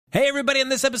Hey everybody, on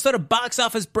this episode of Box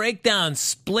Office Breakdown,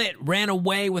 Split ran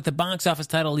away with the box office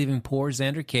title, leaving poor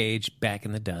Xander Cage back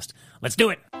in the dust. Let's do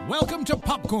it! Welcome to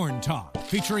Popcorn Talk,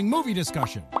 featuring movie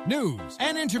discussion, news,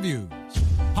 and interviews.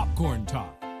 Popcorn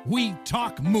Talk, we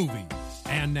talk movies.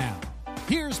 And now,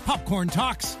 here's Popcorn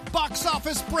Talk's Box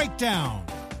Office Breakdown.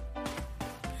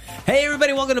 Hey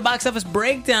everybody, welcome to Box Office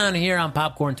Breakdown here on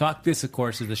Popcorn Talk. This, of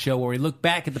course, is the show where we look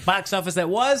back at the box office that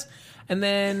was, and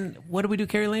then, what do we do,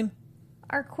 Carrie Lane?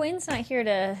 Our Quinn's not here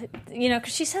to,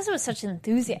 because she says it with such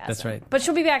enthusiasm. That's right. But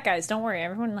she'll be back, guys. Don't worry.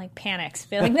 Everyone, panics.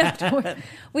 Feeling that. Don't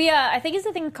worry. I think it's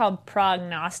a thing called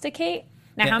prognosticate.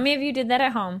 Now, How many of you did that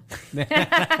at home?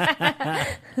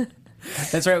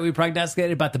 That's right. We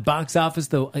prognosticated about the box office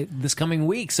this coming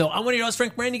week. So I'm one of your hosts,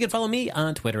 Frank Moran. You can follow me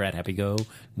on Twitter at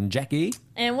HappyGoJackie.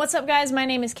 And what's up, guys? My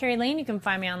name is Carrie Lane. You can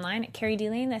find me online at Carrie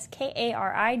D Lane. That's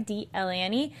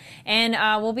Karidlane.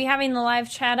 And we'll be having the live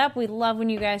chat up. We love when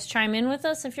you guys chime in with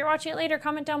us. If you're watching it later,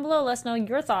 comment down below. Let us know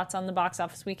your thoughts on the box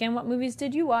office weekend. What movies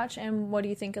did you watch, and what do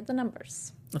you think of the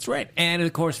numbers? That's right. And,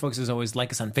 of course, folks, as always,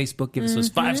 like us on Facebook. Give us those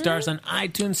 5 stars on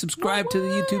iTunes. Subscribe to the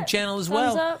YouTube channel as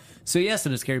well. Thumbs up. So, yes,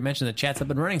 and as Carrie mentioned, the chat's up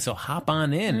and running, so hop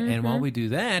on in. And while we do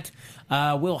that,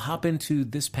 we'll hop into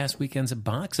this past weekend's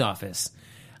box office.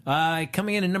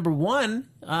 Coming in at number 1,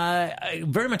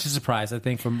 very much a surprise, I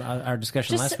think, from our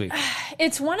discussion last week.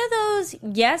 It's one of those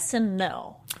yes and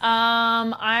no.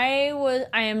 I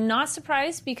am not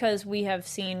surprised because we have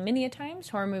seen many a times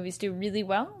horror movies do really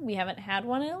well. We haven't had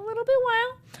one in a little bit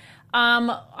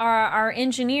while. Our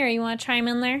engineer, you want to chime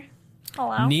in there?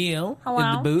 Hello, Neil in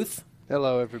the booth.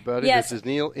 Hello, everybody. Yes. This is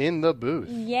Neil in the booth.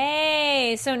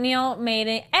 Yay! So Neil made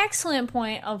an excellent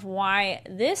point of why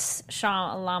this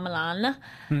Shyamalan.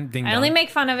 I only make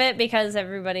fun of it because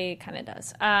everybody kind of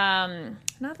does.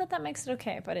 Not that makes it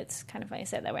okay, but it's kind of funny to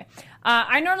say it that way.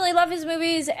 I normally love his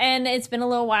movies, and it's been a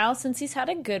little while since he's had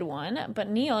a good one. But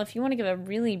Neil, if you want to give a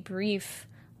really brief,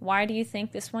 why do you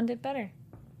think this one did better?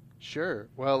 Sure.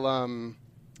 Well,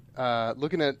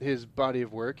 looking at his body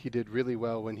of work, he did really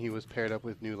well when he was paired up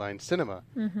with New Line Cinema,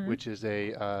 which is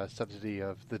a subsidy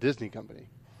of the Disney company.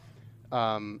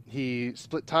 He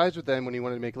split ties with them when he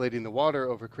wanted to make Lady in the Water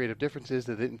over creative differences.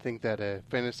 They didn't think that an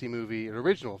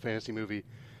original fantasy movie,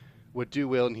 would do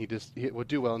well, and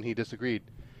he disagreed.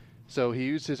 So he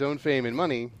used his own fame and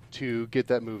money to get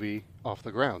that movie off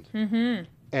the ground. Mm-hmm.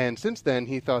 And since then,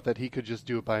 he thought that he could just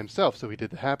do it by himself. So he did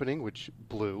The Happening, which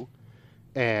blew,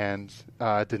 and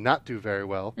did not do very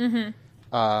well. Mm-hmm.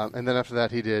 And then after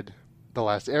that, he did The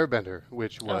Last Airbender,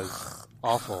 which was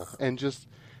awful. And just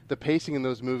the pacing in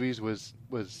those movies was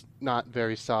not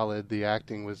very solid. The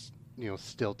acting was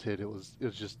stilted. It was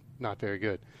just not very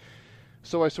good.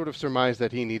 So I sort of surmised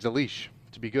that he needs a leash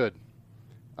to be good.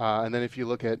 And then if you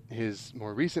look at his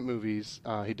more recent movies,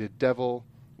 he did Devil,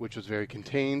 which was very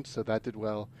contained, so that did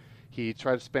well. He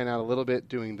tried to span out a little bit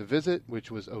doing The Visit,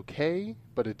 which was okay,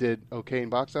 but it did okay in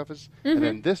box office. Mm-hmm. And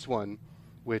then this one,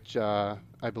 which I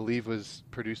believe was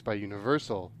produced by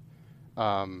Universal,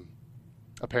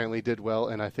 apparently did well,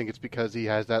 and I think it's because he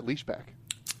has that leash back.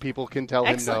 People can tell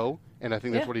him no, and I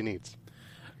think that's what he needs.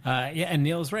 And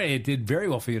Neil's right. It did very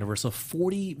well for Universal.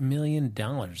 $40 million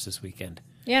this weekend.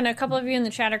 Yeah, and a couple of you in the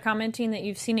chat are commenting that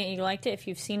you've seen it, you liked it. If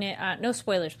you've seen it, no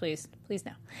spoilers, please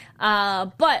no.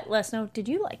 But let us know, did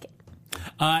you like it?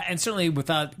 And certainly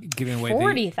without giving away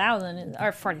 $40,000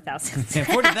 or $40,000.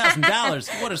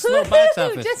 $40,000. What a slow box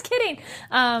office. Just kidding.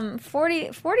 40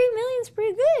 million is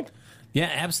pretty good.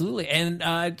 Yeah, absolutely. And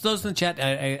those in the chat,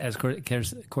 of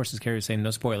course, as Carrie was saying,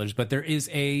 no spoilers, but there is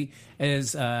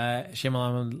as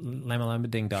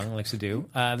Shyamalama Ding Dong likes to do,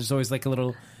 there's always like a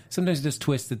little, sometimes he does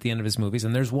twists at the end of his movies,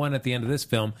 and there's one at the end of this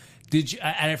film.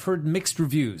 I've heard mixed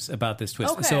reviews about this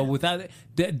twist. Okay. So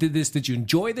did you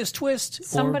enjoy this twist?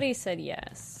 Somebody said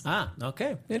yes.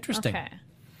 Okay. Interesting. Okay.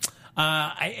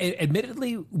 I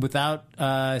admittedly, without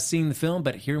seeing the film,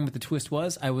 but hearing what the twist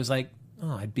was, I was like,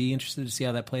 I'd be interested to see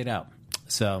how that played out.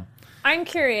 So I'm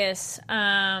curious.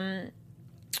 Curious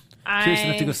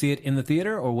enough to go see it in the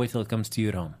theater or wait till it comes to you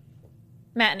at home?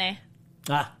 Matinee.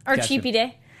 Or gotcha. Cheapy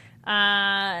day.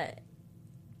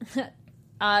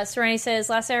 Serenity says,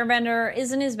 Last Airbender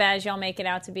isn't as bad as y'all make it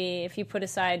out to be. If you put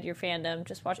aside your fandom,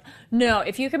 just watch it. No,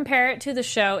 if you compare it to the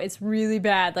show, it's really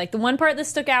bad. Like, the one part that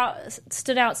stood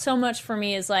out so much for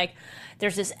me is, like,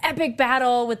 there's this epic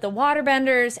battle with the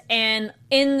waterbenders, and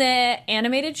in the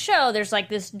animated show, there's, like,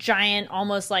 this giant,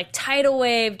 almost, like, tidal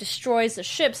wave destroys the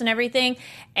ships and everything,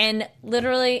 and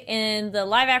literally in the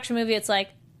live-action movie, it's like,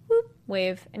 whoop,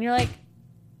 wave, and you're like,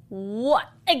 what?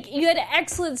 Like, you had an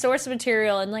excellent source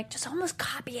material and, like, just almost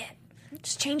copy it.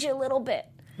 Just change it a little bit.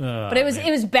 but it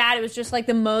was bad. It was just like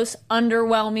the most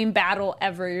underwhelming battle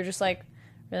ever. You're just like,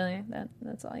 really?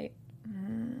 That's all you...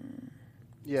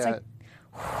 Yeah.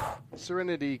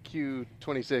 Serenity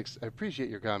Q26, I appreciate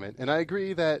your comment, and I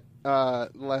agree that The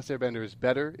Last Airbender is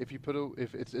better if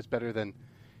it's better than,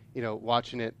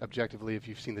 watching it objectively if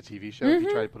you've seen the TV show. If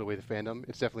you try to put away the fandom,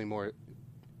 it's definitely more,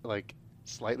 like,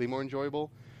 slightly more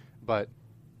enjoyable, but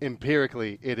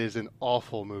empirically, it is an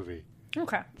awful movie.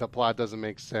 Okay. The plot doesn't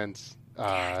make sense.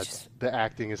 The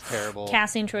acting is terrible.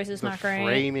 Casting choice is not great. The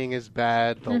framing is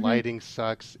bad. The lighting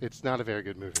sucks. It's not a very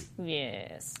good movie.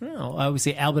 Yes. Well, I would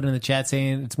say Albert in the chat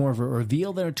saying it's more of a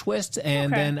reveal than a twist,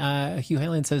 and then Hugh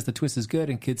Halen says the twist is good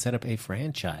and could set up a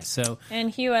franchise. So,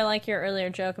 and Hugh, I like your earlier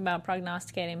joke about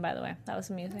prognosticating. By the way, that was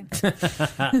amusing.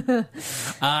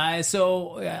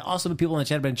 Also the people in the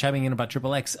chat have been chiming in about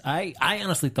Triple X. I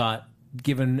honestly thought,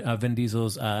 given Vin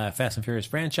Diesel's Fast and Furious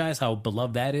franchise, how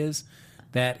beloved that is,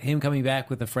 that him coming back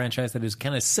with a franchise that is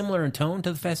kind of similar in tone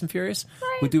to the Fast and Furious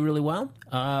would do really well.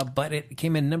 But it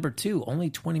came in number 2, only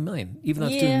 20 million, even though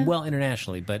it's doing well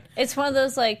internationally. But it's one of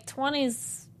those like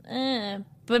 20s,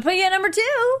 but put you at number 2,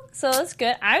 so that's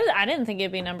good. I didn't think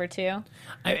it'd be number 2.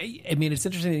 I mean, it's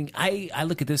interesting. I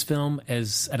look at this film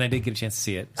as, and I did get a chance to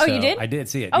see it. Oh, you did? I did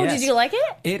see it. Oh, yes. Did you like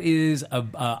it? It is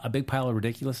a big pile of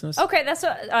ridiculousness. Okay, that's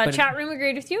what chat room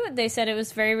agreed with you. They said it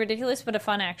was very ridiculous, but a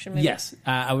fun action movie. Yes,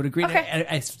 I would agree.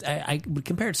 Okay. I would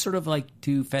compare it sort of like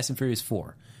to Fast and Furious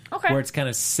 4, where it's kind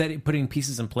of putting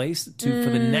pieces in place for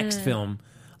the next film.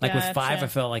 Like with 5, I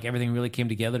felt like everything really came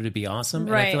together to be awesome.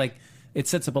 And I feel like it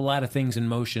sets up a lot of things in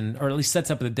motion, or at least sets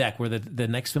up the deck where the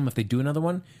next film, if they do another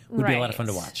one, would be a lot of fun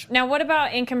to watch. Now, what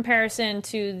about in comparison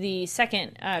to the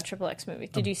second Triple X movie?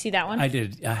 Did you see that one? I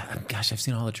did. Gosh, I've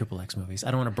seen all the Triple X movies.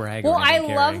 I don't want to brag. Well, I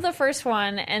love the first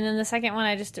one, and then the second one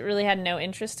I just really had no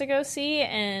interest to go see.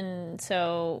 And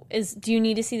so, do you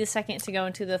need to see the second to go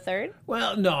into the third?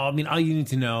 Well, no. I mean, all you need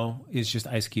to know is just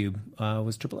Ice Cube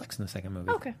was Triple X in the second movie.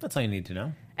 Okay. That's all you need to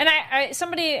know. And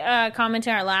somebody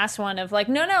commented on our last one of like,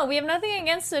 no, we have nothing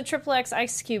against the Triple X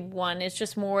Ice Cube one. It's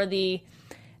just more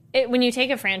when you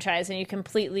take a franchise and you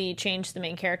completely change the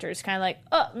main character, it's kind of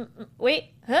like, wait,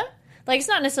 huh? Like, it's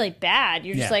not necessarily bad.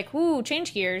 You're just like, ooh,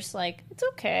 change gears. Like, it's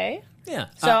okay. Yeah.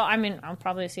 So, I mean, I'll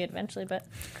probably see it eventually, but...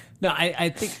 No, I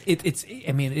think it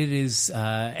is,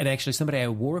 and actually somebody I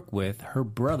work with, her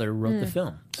brother wrote the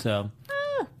film. So,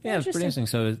 yeah, it's pretty interesting.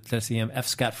 So, that's the F.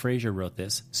 Scott Fraser wrote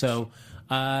this. So...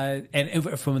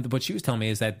 and from what she was telling me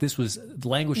is that this was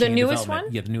languishing. The newest development.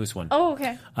 one? Yeah, the newest one. Oh,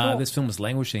 okay. Cool. This film was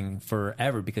languishing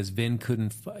forever because Vin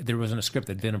couldn't. There wasn't a script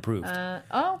that Vin approved.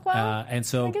 And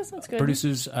so I guess that's good.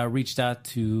 Producers reached out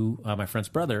to my friend's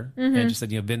brother and just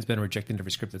said, Vin's been rejecting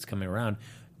every script that's coming around.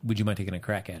 Would you mind taking a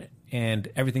crack at it? And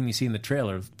everything you see in the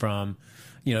trailer, from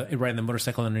riding the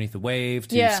motorcycle underneath the wave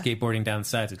to skateboarding down the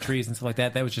sides of trees and stuff like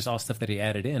that, that was just all stuff that he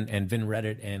added in. And Vin read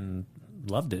it and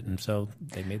loved it, and so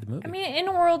they made the movie. I mean, in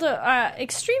a world of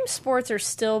extreme sports are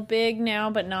still big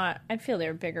now, but not. I feel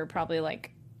they're bigger probably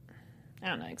like, I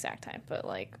don't know exact time, but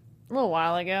like a little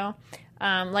while ago.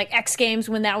 Like X Games,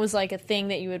 when that was like a thing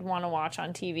that you would want to watch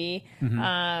on TV.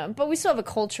 But we still have a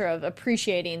culture of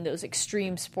appreciating those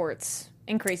extreme sports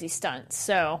and crazy stunts.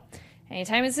 So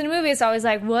anytime it's in a movie, it's always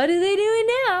like, what are they doing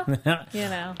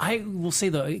now? I will say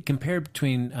though, compared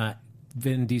between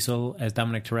Vin Diesel as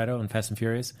Dominic Toretto in Fast and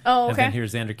Furious. Oh, okay. And then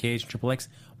here's Xander Cage in Triple X.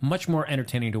 Much more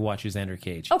entertaining to watch as Xander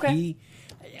Cage. Okay.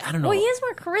 I don't know. Well, he has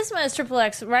more charisma as Triple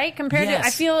X, right? Compared to, I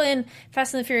feel in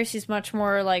Fast and the Furious, he's much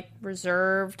more like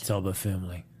reserved. It's all about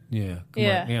family. Yeah.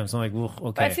 Yeah. Yeah. So I'm like, well,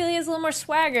 okay. But I feel he has a little more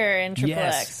swagger in Triple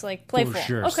X, like playful. For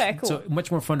sure. Okay, cool. So much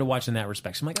more fun to watch in that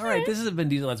respect. So I'm like, all right, this is a Vin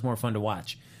Diesel that's more fun to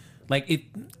watch.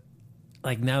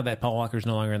 Like now that Paul Walker's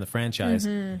no longer in the franchise,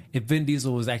 if Vin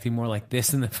Diesel was acting more like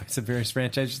this in the Fast and Furious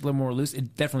franchise, just a little more loose,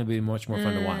 it'd definitely be much more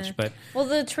fun to watch. But well,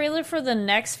 the trailer for the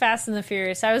next Fast and the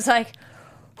Furious, I was like,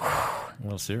 a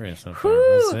little serious so far.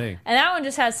 We'll see. And that one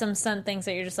just has some stunt things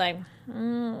that you're just like,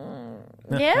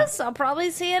 yes, I'll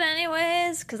probably see it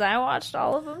anyways because I watched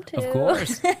all of them too. Of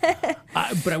course.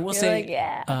 But I will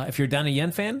say, like, if you're a Donnie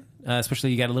Yen fan,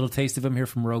 especially you got a little taste of him here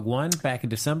from Rogue One back in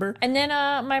December. And then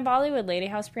my Bollywood lady,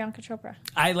 how's Priyanka Chopra?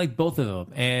 I like both of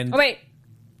them. And wait,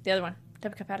 the other one,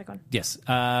 Deepika Padukone. Yes,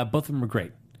 both of them are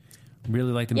great.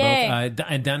 Really like them both.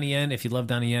 And Donnie Yen, if you love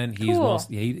Donnie Yen,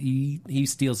 he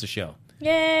steals the show.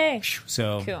 Yay!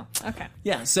 So cool. Okay.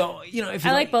 Yeah. So if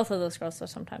I like both of those girls, so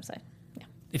sometimes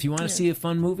if you want to see a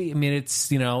fun movie, I mean, it's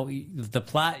the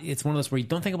plot. It's one of those where you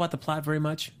don't think about the plot very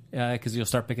much because you'll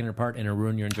start picking it apart and it'll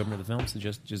ruin your enjoyment of the film. So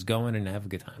just go in and have a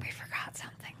good time. We forgot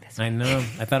something this week. I know.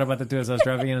 I thought about that too as I was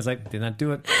driving in. I was like, did not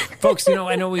do it, folks.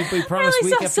 I know we promised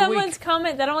week after week. I saw someone's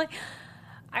comment that I'm like,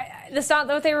 that's not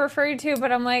what they were referring to,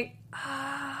 but I'm like,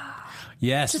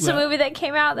 Yes. it's a movie that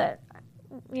came out that.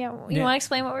 Yeah, you want to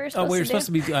explain what we were supposed to do? We were supposed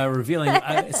to be revealing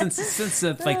since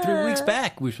like 3 weeks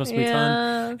back. We were supposed to be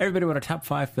telling everybody what our top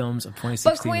 5 films of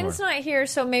 2016 But Quinn's not here,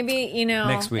 so maybe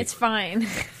Next week. it's fine.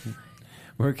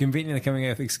 We're conveniently coming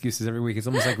up with excuses every week. It's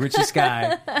almost like Richie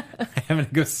Sky having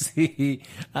to go see.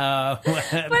 But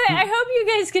I hope you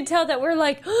guys could tell that we're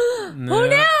like, oh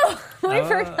no, we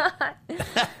forgot.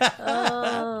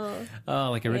 Oh,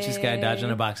 like a Richie Sky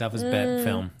dodging a box office bet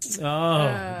film. Oh,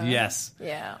 yes.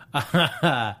 Yeah.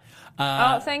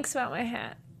 Oh, thanks about my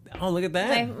hat. Oh, look at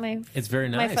that. It's very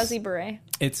nice. My fuzzy beret.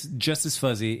 It's just as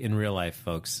fuzzy in real life,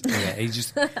 folks. Yeah,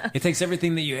 it takes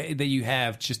everything that you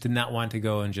have just to not want to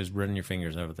go and just run your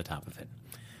fingers over the top of it.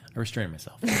 I restrained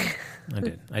myself. I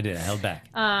did. I held back.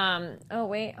 Oh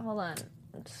wait, hold on.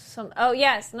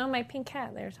 My pink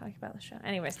cat. They were talking about the show.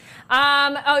 Anyways.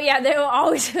 They will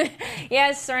always.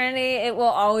 Yes, Serenity. It will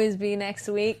always be next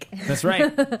week. That's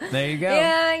right. There you go.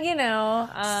 Yeah,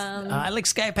 I like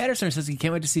Sky Patterson says he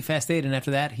can't wait to see Fast 8, and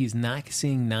after that he's not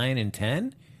seeing 9 and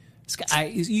 10.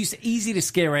 Sky, it's easy to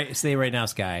say right now,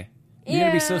 Sky. You're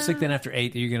gonna be so sick then after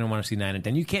 8 that you're gonna want to see 9 and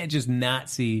 10. You can't just not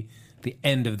see the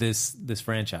end of this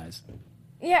franchise.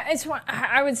 Yeah, it's one.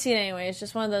 I would see it anyway. It's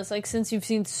just one of those, like, since you've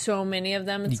seen so many of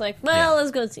them, it's let's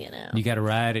go see it now. You got to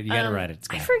ride it.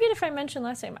 I forget if I mentioned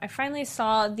last time. I finally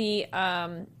saw the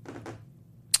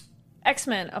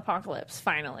X-Men Apocalypse.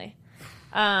 Finally,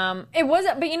 it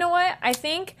wasn't. But you know what? I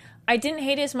think I didn't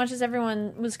hate it as much as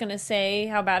everyone was going to say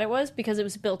how bad it was because it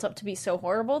was built up to be so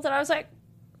horrible that I was like,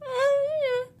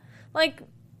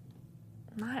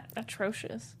 not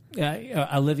atrocious.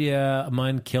 Olivia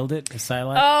Munn killed it.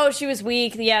 Psylocke. Oh, she was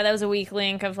weak. Yeah, that was a weak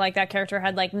link of like that character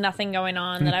had like nothing going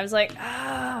on. That I was like,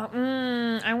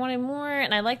 I wanted more,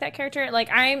 and I like that character. Like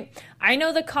I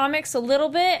know the comics a little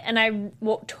bit, and I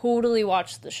totally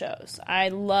watched the shows. I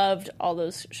loved all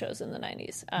those shows in the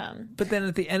 90s. But then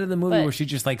at the end of the movie, where she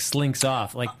just like slinks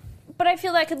off, like. But I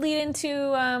feel that could lead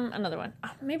into another one.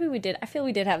 Oh, maybe we did. I feel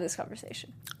we did have this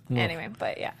conversation. Yeah. Anyway,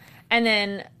 but yeah, and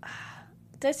then.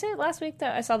 Did I say it last week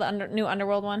that I saw the new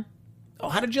Underworld one? Oh,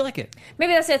 how did you like it?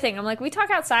 Maybe that's the thing. I'm like, we talk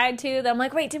outside too. I'm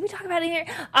like, wait, did we talk about it here?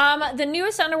 The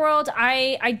newest Underworld,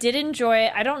 I did enjoy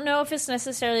it. I don't know if it's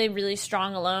necessarily really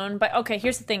strong alone, but okay,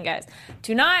 here's the thing, guys.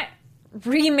 Do not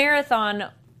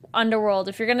re-marathon Underworld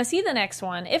if you're going to see the next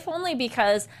one, if only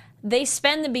because they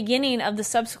spend the beginning of the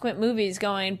subsequent movies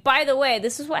going, by the way,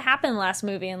 this is what happened last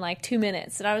movie in like 2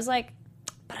 minutes. And I was like,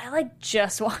 but I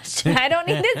just watched it. I don't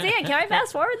need to see it. Can I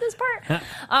fast forward this part?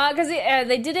 Because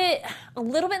they did it a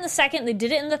little bit in the second. They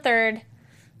did it in the third.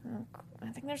 I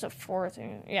think there's a fourth.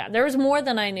 Yeah, there was more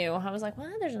than I knew. I was like, what?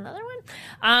 There's another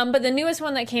one? But the newest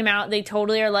one that came out, they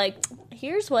totally are like,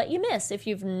 here's what you missed if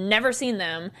you've never seen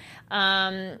them.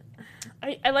 I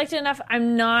liked it enough.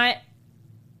 I'm not...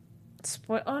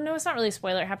 Oh, no, it's not really a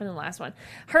spoiler. It happened in the last one.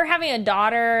 Her having a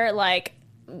daughter, like...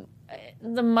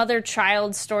 The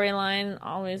mother-child storyline,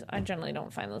 I generally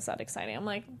don't find those that exciting. I'm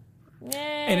like, yeah.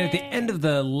 And at the end of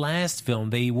the last film,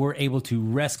 they were able to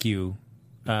rescue,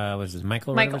 what is this,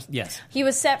 Michael? Yes. He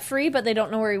was set free, but they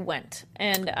don't know where he went.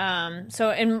 And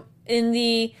so in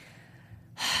the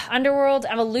Underworld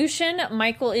Evolution,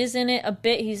 Michael is in it a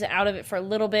bit. He's out of it for a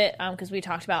little bit because we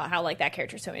talked about how like that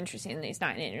character's so interesting and he's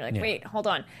not in it. And you're like, wait, hold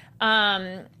on.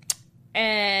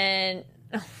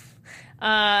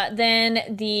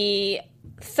 Then the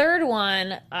third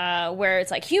one, where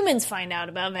it's like humans find out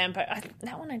about vampire.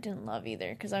 That one I didn't love either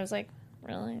because I was like,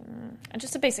 really?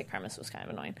 Just the basic premise was kind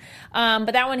of annoying.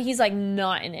 But that one, he's like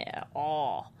not in it at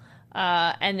all.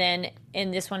 And then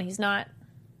in this one, he's not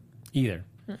either.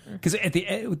 Because at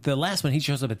the last one, he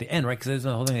shows up at the end, right? Because there's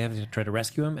the whole thing they have to try to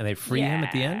rescue him, and they free him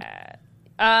at the end.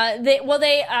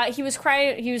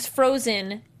 He was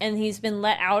frozen, and he's been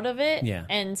let out of it. Yeah.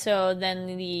 And so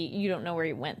then you don't know where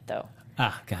he went, though.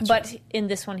 Ah, gotcha. But in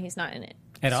this one, he's not in it.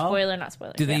 At all? Spoiler, not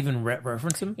spoiler. Do they even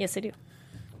reference him? Yes, they do.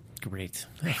 Great.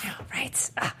 I know,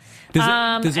 right?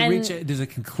 Does it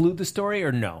conclude the story,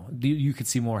 or no? You could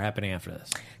see more happening after this?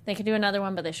 They could do another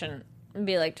one, but they shouldn't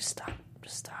be like, just stop.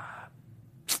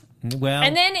 Well,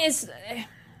 and then just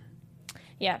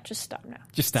stop now.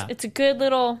 Just stop. It's a good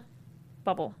little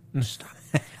bubble.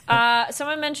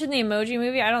 Someone mentioned the Emoji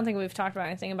Movie. I don't think we've talked about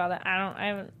anything about that. I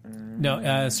haven't.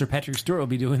 No, Sir Patrick Stewart will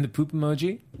be doing the poop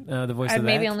emoji. The voice of that. I'd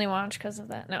maybe only watch because of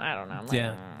that. No, I don't know. I'm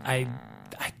like,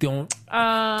 I don't. Do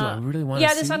I really want to?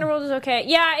 Yeah, this Underworld is okay.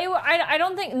 Yeah, I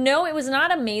don't think. No, it was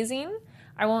not amazing.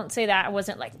 I won't say that. I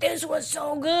wasn't like, this was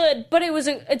so good, but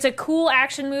it's a cool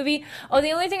action movie. Oh,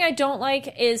 the only thing I don't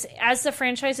like is as the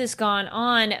franchise has gone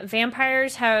on,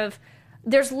 vampires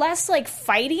there's less like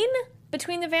fighting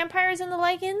between the vampires and the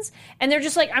Lycans, and they're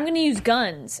just like, I'm going to use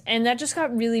guns, and that just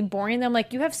got really boring. I'm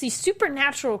like, you have these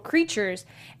supernatural creatures,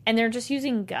 and they're just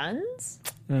using guns.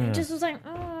 It just was like,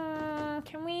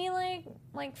 can we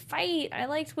like fight? I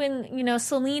liked when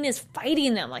Selene is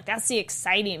fighting them. Like, that's the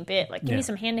exciting bit. Like, give me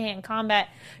some hand-to-hand combat,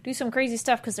 do some crazy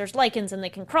stuff because there's Lycans and they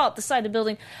can crawl up the side of the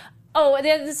building. Oh,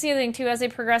 that's the other thing too. As they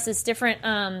progress, it's different.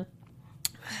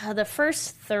 The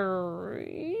first 3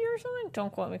 or something,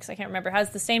 don't quote me because I can't remember,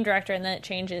 has the same director and then it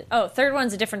changes. Oh, third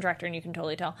one's a different director and you can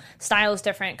totally tell. Style is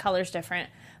different, color's different.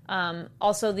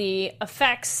 Also, the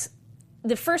effects,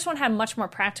 the first one had much more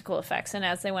practical effects, and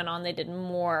as they went on, they did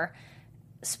more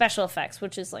special effects,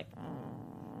 which is like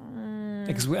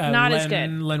not as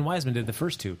good. Len Wiseman did the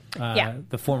first two.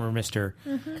 The former Mr.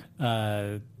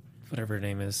 Whatever her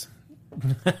name is.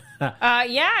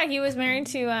 He was married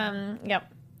to,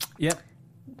 Yep.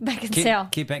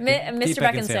 Beckinsale. Mr.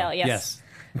 Beckinsale, yes.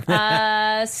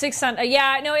 6 Under.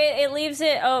 It leaves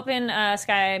it open.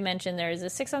 Sky mentioned there is a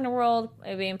 6 Underworld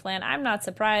being planned. I'm not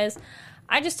surprised.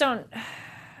 I just don't.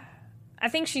 I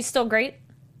think she's still great,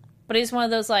 but it's one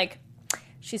of those like,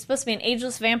 she's supposed to be an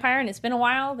ageless vampire, and it's been a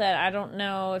while that I don't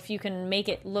know if you can make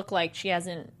it look like she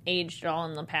hasn't aged at all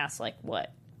in the past,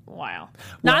 while.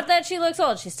 Not that she looks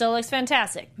old. She still looks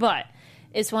fantastic, but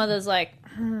it's one of those like.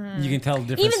 You can tell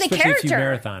the difference, even the especially if you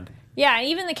character. marathoned. Yeah,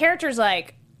 even the character's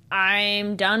like,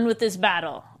 I'm done with this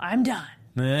battle. I'm done.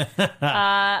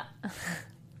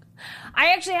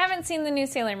 I actually haven't seen the new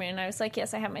Sailor Moon. I was like,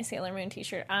 yes, I have my Sailor Moon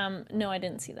t-shirt. No, I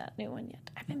didn't see that new one yet.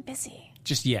 I've been busy.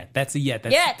 Just yet. That's a yet.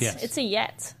 Yes. It's a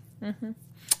yet.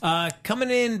 Mm-hmm. Coming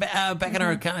in, back in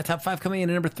our top 5, coming in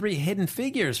at number 3, Hidden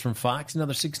Figures from Fox.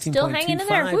 Another 16.25 Still hanging in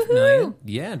there. million.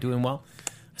 Yeah, doing well.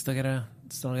 I still gotta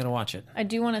watch it. I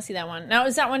do want to see that one. Now,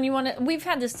 is that one you want to... We've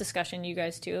had this discussion, you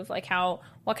guys, too, of like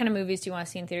what kind of movies do you want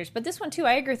to see in theaters? But this one, too,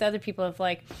 I agree with other people of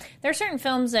like, there are certain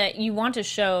films that you want to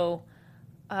show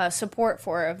support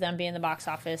for of them being in the box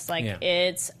office. Like,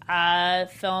 it's a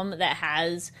film that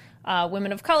has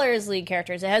women of color as lead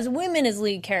characters. It has women as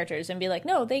lead characters, and be like,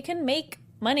 no, they can make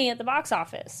money at the box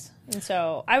office. And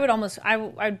so I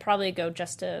would probably go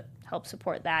just to help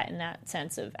support that in that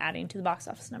sense of adding to the box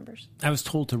office numbers. I was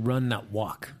told to run, not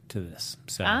walk, to this.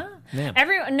 So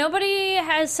nobody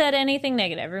has said anything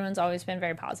negative. Everyone's always been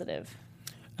very positive.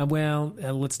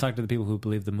 Let's talk to the people who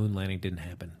believe the moon landing didn't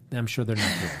happen. I'm sure they're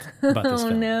not thrilled about this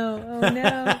film. Oh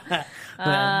no!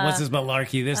 What's this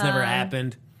malarkey? This never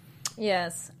happened.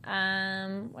 Yes.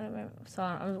 I'm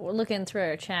looking through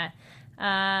our chat.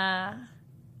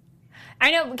 I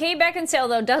know Kate Beckinsale,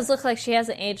 though, does look like she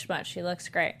hasn't aged much. She looks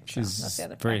great. She's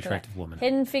a very attractive woman.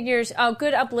 Hidden Figures. Oh,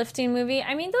 good uplifting movie.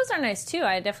 I mean, those are nice, too.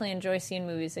 I definitely enjoy seeing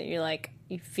movies that you're like,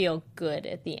 you feel good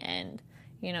at the end.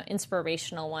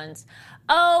 Inspirational ones.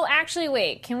 Oh, actually,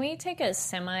 wait. Can we take a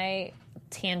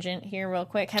semi-tangent here real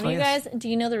quick? Do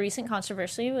you know the recent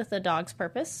controversy with The Dog's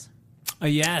Purpose?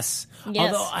 Yes.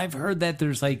 Although I've heard that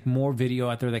there's like more video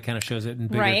out there that kind of shows it in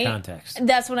bigger context.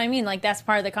 That's what I mean. Like, that's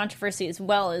part of the controversy as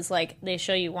well, is like they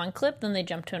show you one clip, then they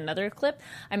jump to another clip.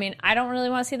 I mean, I don't really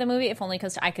want to see the movie, if only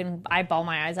because I bawl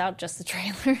my eyes out just the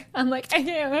trailer. I'm like, I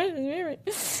can't watch the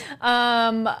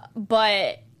movie.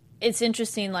 But it's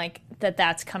interesting, like,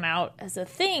 that's come out as a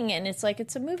thing, and it's like,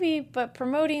 it's a movie, but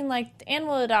promoting like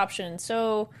animal adoption.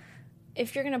 So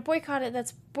if you're going to boycott it,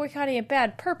 that's boycotting a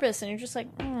bad purpose, and you're just like,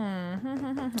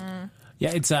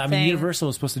 Yeah, it's. I mean, Universal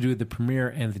was supposed to do the premiere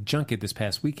and the junket this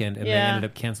past weekend, and they ended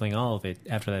up canceling all of it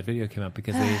after that video came out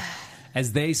because they,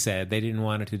 as they said, they didn't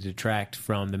want it to detract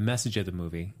from the message of the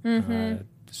movie.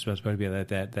 It's supposed to be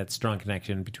that strong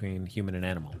connection between human and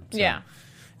animal. So,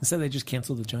 instead, they just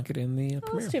canceled the junket in the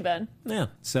premiere. That's too bad. Yeah.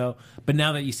 So, but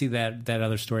now that you see that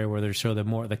other story where they show the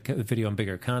video in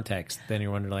bigger context, then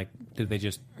you're wondering, like, did they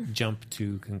just jump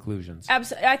to conclusions?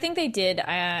 Absolutely. I think they did.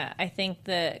 I think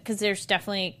because there's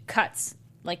definitely cuts.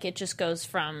 Like, it just goes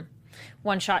from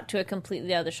one shot to a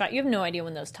completely other shot. You have no idea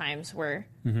when those times were.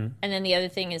 Mm-hmm. And then the other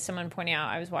thing is, someone pointing out,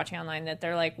 I was watching online, that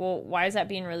they're like, well, why is that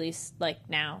being released like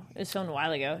now? It was filmed a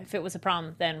while ago. If it was a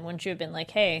problem, then wouldn't you have been like,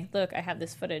 hey, look, I have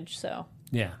this footage, so.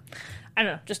 Yeah. I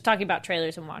don't know, just talking about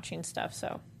trailers and watching stuff,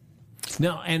 so.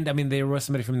 No, and I mean, there was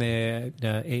somebody from the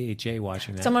AHA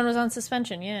watching that. Someone was on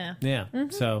suspension, yeah. Yeah,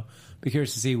 so be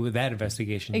curious to see with that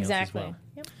investigation yields as well.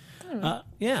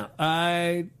 Yep.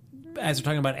 As we're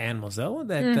talking about animals, though,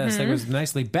 that segues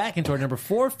nicely back into our number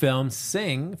 4 film,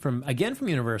 Sing, from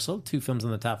Universal, 2 films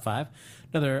in the top 5.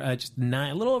 Another just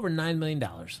a little over $9 million.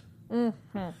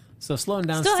 Mm-hmm. So slowing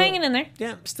down. Still hanging in there.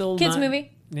 Yeah, still kids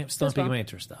movie. Yeah, still not piquing my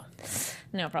interest, though.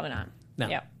 No, probably not. No.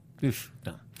 Yep. Oof,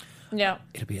 no. Yeah.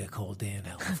 It'll be a cold day in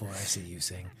hell before I see you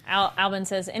sing. Albin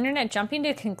says, "Internet jumping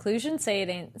to conclusions. Say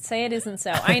it isn't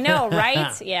so." I know,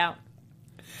 right? Yeah.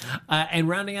 And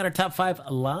rounding out our top 5,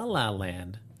 La La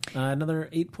Land, another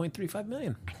 $8.35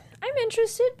 million. I'm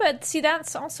interested, but see,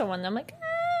 that's also one that I'm like,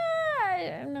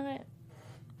 I'm not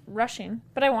rushing,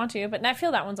 but I want to. But I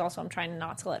feel that one's also, I'm trying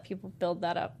not to let people build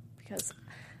that up because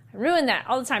I ruin that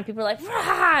all the time. People are like,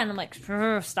 "Rah!" And I'm like,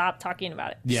 stop talking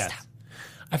about it. Yes. Stop.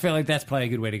 I feel like that's probably a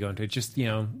good way to go into it. Just,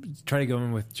 try to go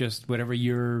in with just whatever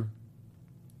your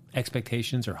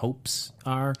expectations or hopes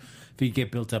are if you get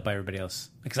built up by everybody else.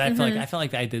 Because I feel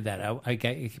like I did that. I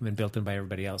came in built in by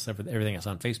everybody else, everything else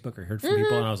on Facebook or heard from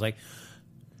people, and I was like,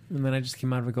 and then I just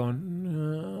came out of it going,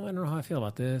 no, I don't know how I feel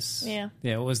about this. Yeah.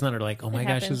 Yeah, it was not like, oh my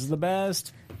gosh, this is the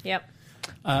best. Yep.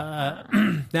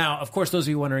 Now, of course, those of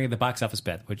you wondering the box office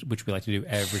bet, which we like to do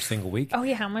every single week. Oh,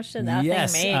 yeah. How much did that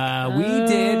yes, thing make? We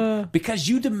did, because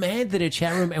you demanded a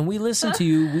chat room and we listened to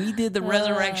you. We did the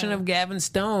resurrection of Gavin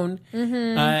Stone.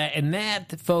 And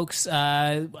that, folks,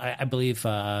 I believe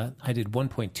I did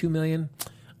 1.2 million.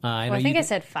 I think I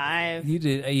said 5. You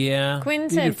did, yeah. Quinn you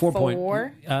said did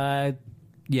 4.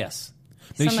 Yes.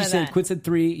 No, Quinn said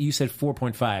 3. You said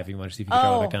 4.5. You want to see if you can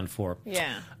draw it back down to 4.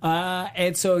 Yeah.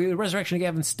 And so the Resurrection of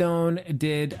Gavin Stone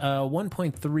did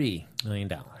 $1.3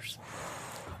 million.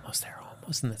 Almost there.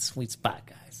 Almost in that sweet spot,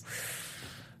 guys.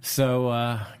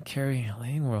 So, Carrie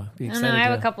Lane, we'll be excited. I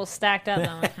have a couple stacked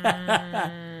up.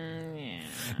 Yeah.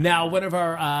 Now, one of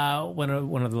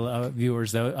the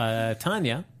viewers, though,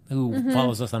 Tanya, who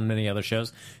follows us on many other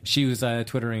shows, she was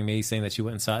Twittering me saying that she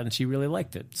went and saw it and she really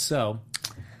liked it. So,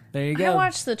 there you go. I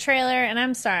watched the trailer, and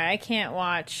I'm sorry, I can't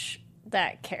watch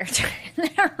that character in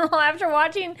there. After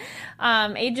watching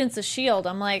Agents of S.H.I.E.L.D.,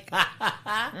 I'm like,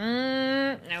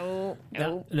 no.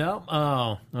 No? Oh,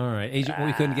 all right.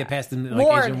 We couldn't get past the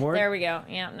Ward. Agent Ward? There we go.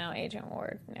 Yeah, no, Agent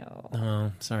Ward. No.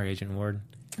 Oh, sorry, Agent Ward.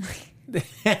 But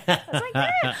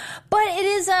it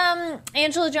is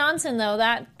Angela Johnson, though.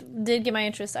 That did get my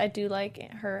interest. I do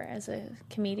like her as a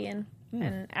comedian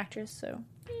and actress, so.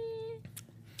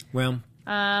 Well,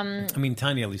 I mean,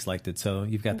 Tanya at least liked it, so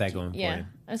you've got that going for you.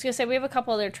 I was gonna say we have a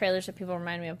couple other trailers that people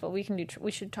remind me of, but we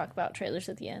should talk about trailers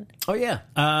at the end. Oh yeah.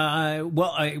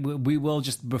 We will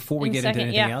just before we get into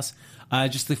anything else.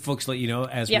 Just the folks let you know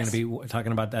as we're going to be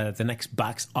talking about the next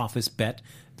box office bet.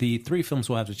 The 3 films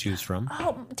we'll have to choose from.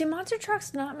 Oh, did Monster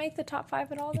Trucks not make the top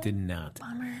 5 at all? It did not.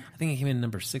 Bummer. I think it came in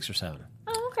number 6 or 7.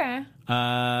 Oh, okay.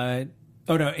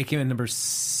 Oh no, it came in number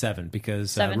 7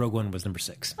 because Rogue One was number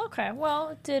 6. Okay, well,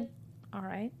 it did. All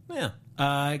right. Yeah.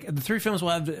 The 3 films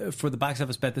we'll have for the box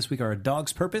office bet this week are A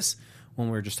Dog's Purpose, one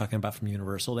we were just talking about from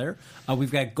Universal there.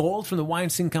 We've got Gold from the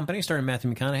Weinstein Company, starring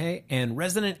Matthew McConaughey, and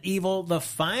Resident Evil, The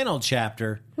Final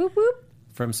Chapter. Whoop, whoop.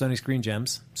 From Sony Screen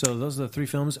Gems. So those are the 3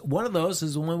 films. One of those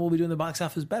is the one we'll be doing the box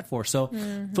office bet for. So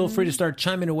feel free to start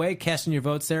chiming away, casting your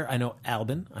votes there. I know,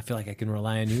 Albin, I feel like I can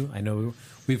rely on you. I know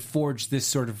we've forged this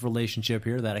sort of relationship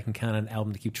here that I can count on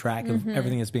Albin to keep track of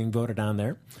everything that's being voted on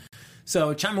there.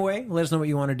 So chime away, let us know what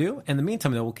you want to do. In the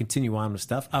meantime, though, we'll continue on with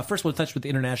stuff. First, we'll touch with the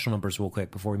international numbers real quick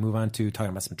before we move on to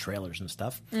talking about some trailers and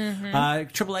stuff.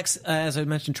 Triple X, as I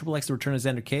mentioned, Triple X, The Return of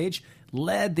Xander Cage,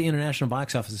 led the international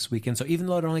box office this weekend. So even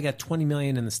though it only got $20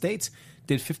 million in the States,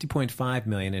 did $50.5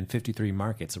 million in 53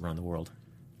 markets around the world.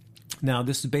 Now,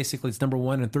 this is basically, it's number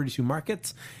 1 in 32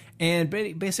 markets. And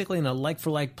basically, in a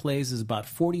like-for-like plays, is about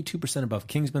 42% above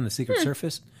Kingsman, The Secret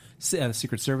Service,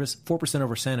 4%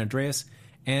 over San Andreas,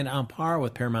 and on par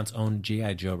with Paramount's own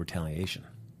G.I. Joe Retaliation.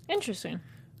 Interesting.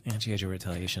 And G.I. Joe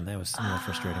Retaliation, that was a more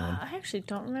frustrating one. I actually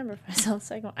don't remember if I saw the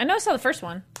second one. I know I saw the first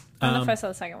one. I don't know if I saw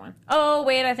the second one. Oh,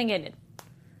 wait, I think I did.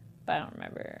 But I don't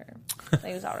remember. I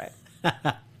think it was all right.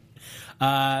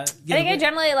 I think I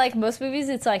generally like most movies.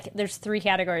 It's like there's 3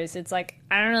 categories. It's like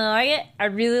I don't really like it, I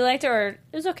really liked it, or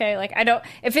it was okay. Like I don't.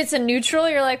 If it's a neutral,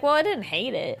 you're like, well, I didn't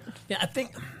hate it. Yeah, I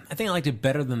think I liked it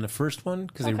better than the first one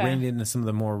because they ran into some of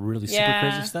the more really super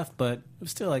crazy stuff. But it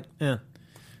was still like,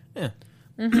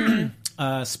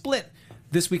 Split.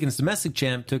 This weekend's domestic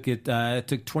champ took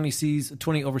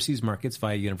 20 overseas markets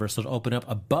via Universal to open up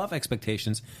above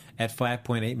expectations at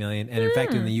 $5.8 million, and in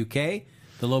fact, in the UK,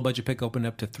 the low budget pick opened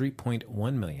up to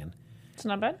 $3.1 million. It's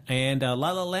not bad. And La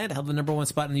La Land held the number 1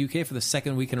 spot in the UK for the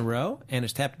second week in a row, and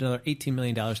has tapped another $18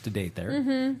 million to date there.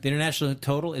 The international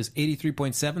total is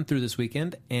 83.7 through this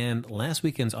weekend, and last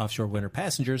weekend's offshore winter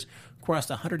Passengers crossed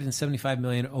 175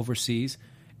 million overseas,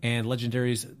 and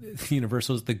Legendary's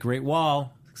Universal's The Great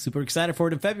Wall, super excited for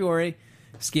it in February,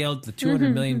 scaled the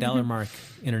 $200 million mark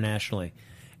internationally.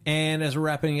 And as we're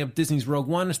wrapping up, Disney's Rogue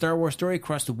One, A Star Wars Story,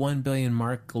 crossed the $1 billion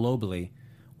mark globally,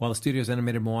 while the studio's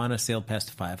animated Moana sailed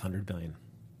past $500 million.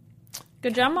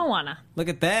 Good job, Moana. Look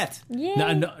at that. Yay.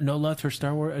 No love for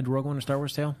Star Wars, Rogue One, or Star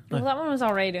Wars tale. Well, that one was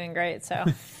already doing great, so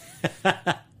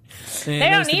They they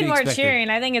don't need more cheering.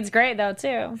 I think it's great though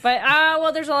too. But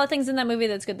well, there's a lot of things in that movie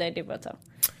that's good they do both.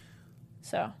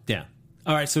 So Yeah.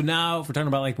 All right, so now if we're talking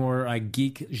about like more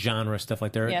geek genre stuff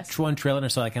like that. Yes. One trailer, and I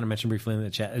saw I kind of mentioned briefly in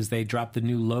the chat, is they dropped the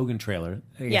new Logan trailer.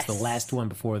 I guess Yes. the last one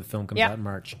before the film comes Yep. out in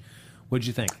March. What'd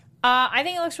you think? I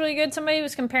think it looks really good. Somebody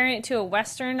was comparing it to a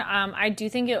Western. I do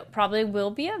think it probably will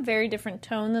be a very different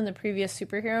tone than the previous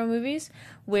superhero movies,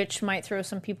 which might throw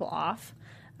some people off.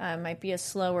 Might be a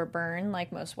slower burn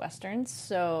like most Westerns.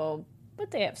 So, but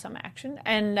they have some action.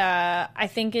 And I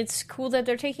think it's cool that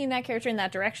they're taking that character in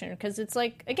that direction because it's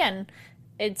like, again,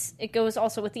 it goes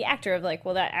also with the actor of like,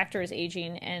 well, that actor is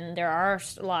aging, and there are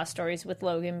a lot of stories with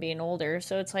Logan being older,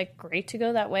 so it's like great to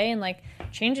go that way and like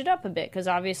change it up a bit because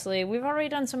obviously we've already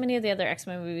done so many of the other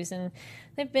X-Men movies and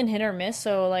they've been hit or miss,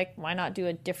 so like why not do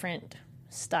a different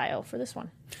style for this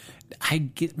one? I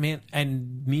get, man,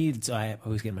 and me, so I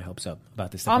always get my hopes up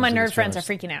about this stuff. All my when I see nerd friends are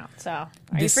trailers. freaking out, so are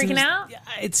you freaking out?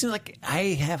 It seems like I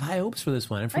have high hopes for this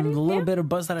one, and from do, the little yeah. bit of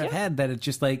buzz that I've Yeah. had, that it's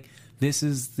just like this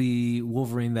is the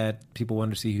Wolverine that people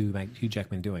want to see Hugh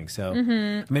Jackman doing. So,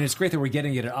 Mm-hmm. I mean, it's great that we're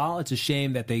getting it at all. It's a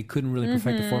shame that they couldn't really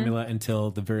perfect the formula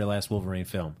until the very last Wolverine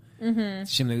film. Mm-hmm.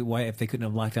 It's a shame that why if they couldn't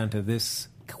have locked onto this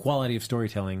quality of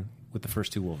storytelling with the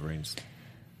first two Wolverines.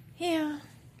 Yeah,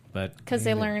 But because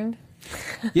they learned.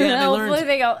 yeah, they Hopefully learned.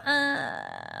 they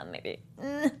go, maybe.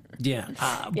 Yeah,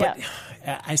 but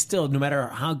Yeah. I still, no matter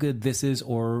how good this is,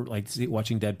 or like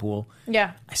watching Deadpool,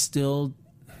 Yeah. I still,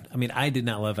 I mean, I did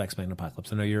not love X-Men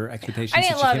Apocalypse. I know your expectations. I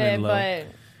didn't since you love came in it, low.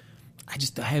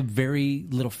 but I have very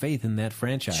little faith in that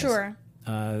franchise. sure.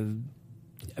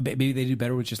 Maybe they do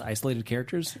better with just isolated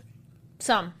characters.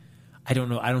 Some. I don't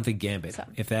know. I don't think Gambit,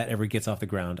 Some. if that ever gets off the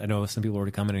ground. I know some people are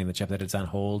already commenting in the chat that it's on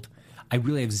hold. I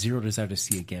really have zero desire to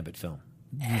see a Gambit film.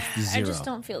 Zero. I just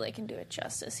don't feel they can do it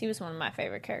justice. He was one of my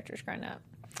favorite characters growing up.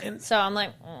 And- So I'm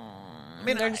like,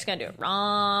 mean, they're just going to do it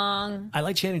wrong. I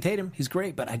like Channing Tatum. He's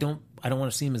great, but I don't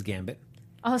want to see him as Gambit.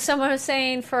 Oh, someone was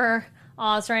saying it's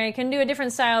right. I can do a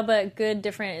different style, but good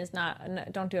different is not. No,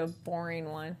 don't do a boring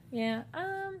one. Yeah.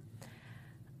 Yeah.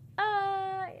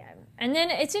 And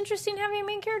then it's interesting having a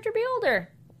main character be older.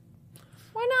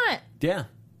 Why not? Yeah.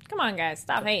 Come on, guys,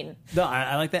 stop hating. No,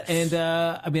 I like that. And,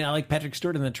 I mean, I like Patrick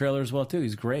Stewart in the trailer as well, too.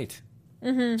 He's great.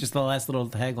 Mm-hmm. Just the last little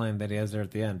tagline that he has there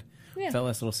at the end. Yeah. That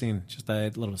last little scene. Just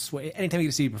a little swear. Anytime you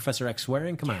see Professor X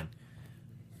swearing, come on.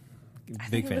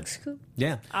 Big It fan. looks cool.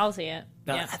 Yeah. I'll see it.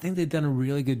 No, Yeah. I think they've done a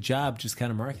really good job just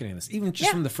kind of marketing this. Even just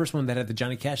Yeah. from the first one that had the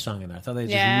Johnny Cash song in there. I thought they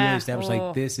just Yeah. really established, Oh.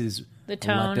 like, this is The a lot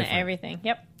tone, different. everything.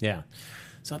 Yep. Yeah.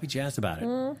 So I'll be jazzed about it.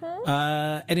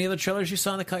 Mm-hmm. Any other trailers you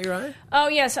saw that caught your eye? Oh,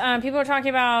 yes. People are talking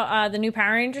about the new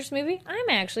Power Rangers movie. I'm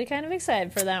actually kind of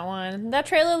excited for that one. That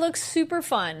trailer looks super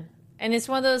fun. And it's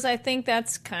one of those, I think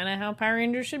that's kind of how Power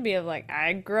Rangers should be. Of like,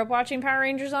 I grew up watching Power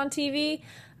Rangers on TV.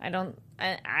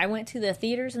 I went to the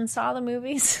theaters and saw the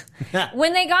movies.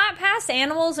 When they got past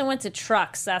animals and went to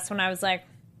trucks, that's when I was like,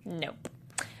 nope.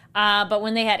 But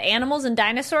when they had animals and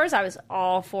dinosaurs, I was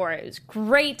all for it. It was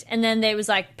great. And then they was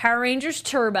like Power Rangers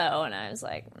Turbo, and I was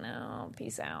like, no,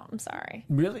 peace out. I'm sorry.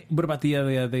 Really? What about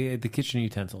the kitchen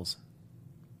utensils?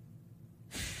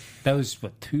 That was,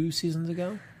 2 seasons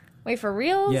ago? Wait, for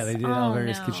reals? Yeah, they did all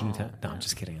various no. kitchen utensils. No, I'm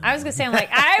just kidding. I was gonna say, I'm like,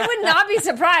 I would not be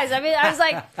surprised. I mean, I was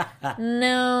like,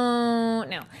 no.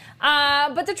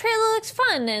 But the trailer looks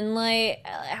fun, and like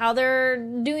how they're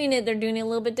doing it a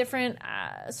little bit different.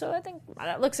 So I think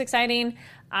that looks exciting.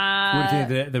 What do you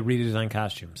think of the redesigned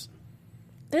costumes?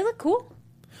 They look cool.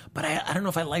 But I don't know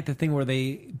if I like the thing where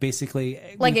they basically...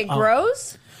 Like it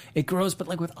grows. It grows, but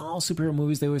like with all superhero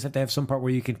movies, they always have to have some part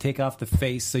where you can take off the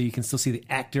face so you can still see the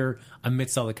actor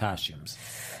amidst all the costumes.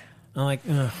 I'm like,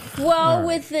 ugh. Well, right.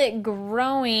 with it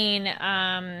growing,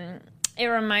 it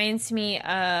reminds me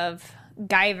of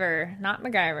Guyver, not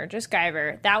MacGyver, just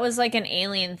Guyver. That was like an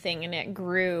alien thing, and it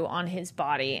grew on his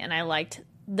body, and I liked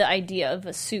the idea of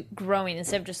a suit growing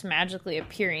instead of just magically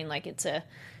appearing. Like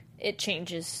it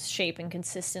changes shape and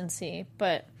consistency.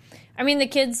 But I mean, the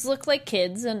kids look like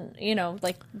kids, and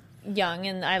like young,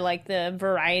 and I like the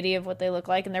variety of what they look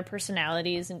like and their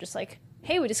personalities, and just like,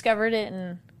 hey, we discovered it,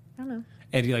 and I don't know.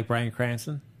 And do you like Bryan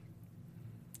Cranston?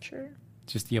 Sure.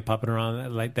 Just puppet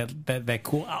around like that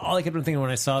cool. All I kept on thinking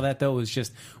when I saw that though was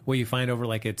just what you find over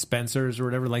like at Spencer's or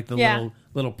whatever, like the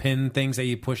little pin things that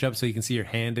you push up so you can see your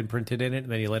hand imprinted in it,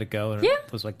 and then you let it go and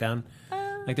it goes like down.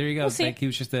 Like there you go. We'll see. Like he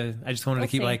was just I just wanted to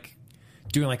keep see. like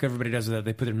doing like everybody does with that.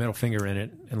 They put their middle finger in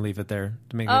it and leave it there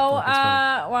to make it Oh, look it's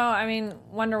funny. well, I mean,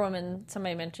 Wonder Woman.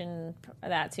 Somebody mentioned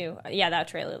that too. Yeah, that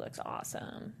trailer looks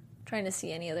awesome. Trying to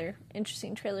see any other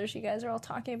interesting trailers you guys are all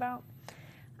talking about.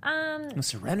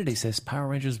 Serenity says Power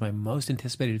Rangers is my most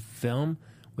anticipated film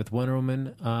with Wonder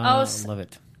Woman. Love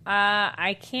it.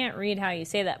 I can't read how you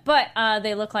say that, but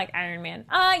they look like Iron Man.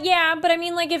 Yeah, but I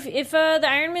mean, like if the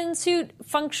Iron Man suit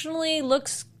functionally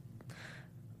looks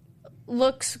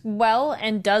well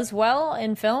and does well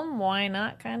in film, why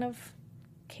not kind of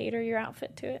cater your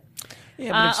outfit to it?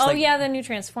 Yeah, but the new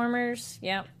Transformers.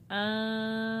 Yep.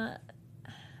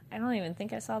 I don't even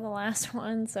think I saw the last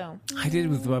one, so I did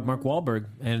with Mark Wahlberg,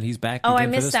 and he's back. Oh, again I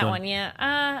for missed this that one. one. Yeah.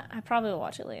 I probably will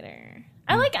watch it later.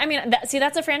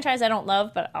 That's a franchise I don't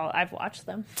love, but I've watched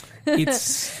them.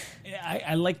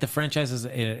 I like the franchises,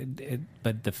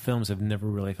 but the films have never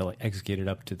really felt like executed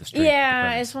up to the strength.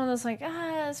 Yeah, it's one of those like,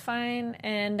 it's fine.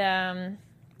 And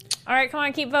all right, come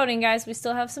on, keep voting, guys. We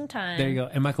still have some time. There you go.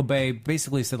 And Michael Bay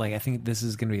basically said, like, I think this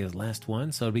is going to be his last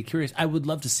one, so I'd be curious. I would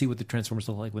love to see what the Transformers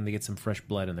look like when they get some fresh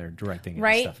blood and they're directing it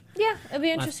Right? and stuff. Yeah, it'd be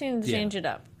interesting to change it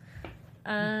up.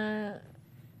 I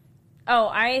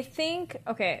think,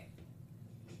 okay.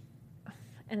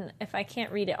 And if I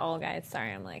can't read it all, guys,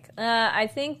 sorry, I'm like, I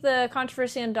think the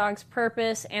controversy on dogs'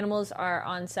 purpose, animals are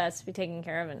on sets to be taken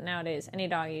care of, and nowadays, any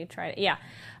dog you try to, yeah.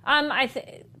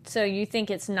 So you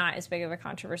think it's not as big of a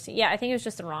controversy? Yeah, I think it was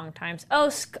just the wrong times.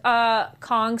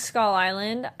 Kong Skull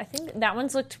Island, I think that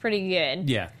one's looked pretty good.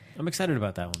 Yeah, I'm excited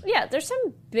about that one. Yeah, there's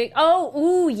some big,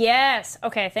 yes.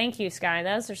 Okay, thank you, Sky.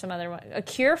 Those are some other ones. A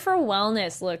Cure for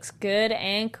Wellness looks good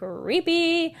and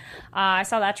creepy. I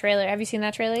saw that trailer. Have you seen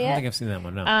that trailer yet? I don't think I've seen that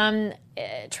one, no.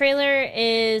 Trailer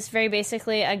is very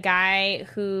basically a guy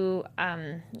who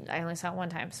I only saw it one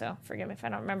time, so forgive me if I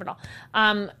don't remember it all.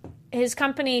 His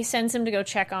company sends him to go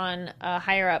check on a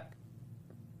higher up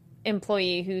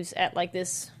employee who's at like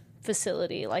this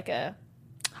facility, like a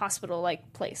hospital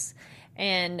like place,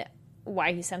 and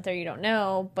why he's sent there you don't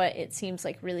know, but it seems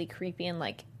like really creepy and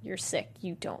like, you're sick,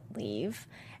 you don't leave.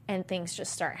 And things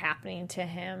just start happening to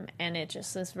him, and it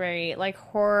just is very like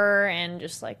horror and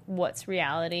just like what's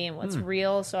reality and what's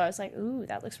real. So I was like, ooh,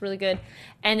 that looks really good.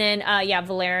 And then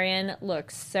Valerian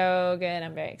looks so good.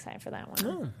 I'm very excited for that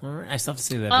one. Oh, all right. I still have to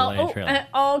see that Valerian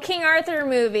trailer. King Arthur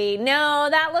movie. No,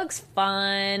 that looks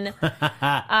fun.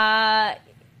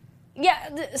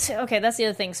 Okay, that's the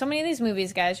other thing. So many of these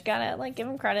movies, guys, you gotta like give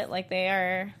them credit, like they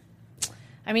are.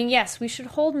 I mean, yes, we should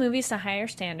hold movies to higher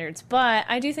standards, but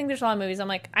I do think there's a lot of movies I'm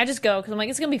like, I just go because I'm like,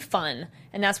 it's going to be fun,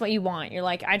 and that's what you want. You're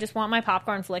like, I just want my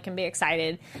popcorn flick and be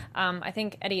excited. I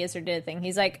think Eddie Izzard did a thing.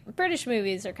 He's like, British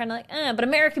movies are kind of like, but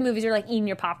American movies are like eating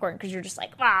your popcorn because you're just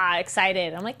like,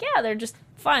 excited. I'm like, yeah, they're just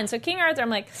fun. So King Arthur,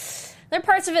 I'm like, there are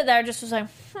parts of it that are just was like,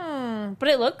 but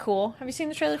it looked cool. Have you seen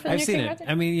the trailer for the new King Arthur?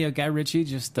 I mean, Guy Ritchie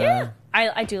just...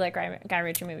 I do like Guy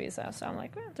Ritchie movies, though, so I'm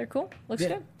like, they're cool. Looks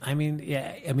good. I mean,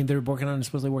 they're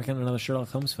supposedly working on another Sherlock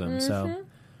Holmes film, so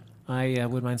I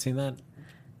wouldn't mind seeing that.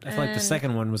 I feel like the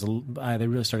second one was, they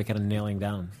really started kind of nailing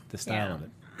down the style of it.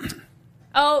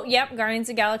 Oh, yep, Guardians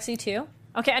of the Galaxy 2.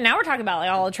 Okay, and now we're talking about like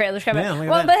all the trailers coming. Yeah,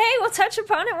 but hey, we'll touch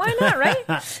upon it. Why not,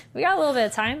 right? We got a little bit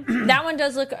of time. That one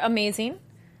does look amazing.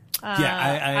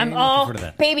 I'm looking forward to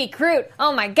that. Baby Groot.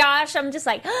 Oh my gosh, I'm just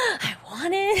like, I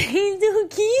want it. He's so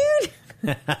cute.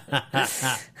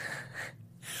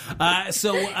 He's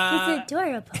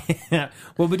adorable.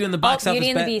 We'll be doing the box office. Beauty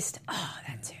and the Beast. Oh,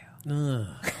 that too.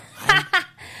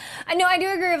 I know. I do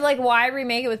agree with like why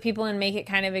remake it with people and make it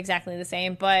kind of exactly the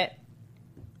same, but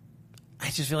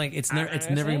I just feel like it's never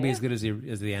going to be as good as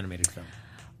the animated film.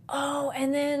 Oh,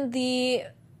 and then the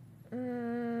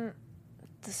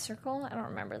Circle. I don't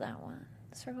remember that one.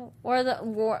 The Circle or the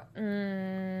War.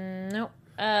 Nope.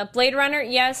 Blade Runner,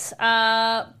 yes.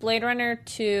 Blade Runner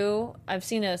 2. I've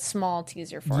seen a small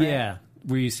teaser for it. Yeah,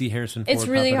 where you see Harrison Ford. It's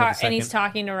really hard, and he's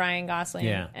talking to Ryan Gosling.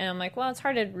 Yeah. And I'm like, well, it's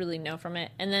hard to really know from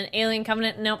it. And then Alien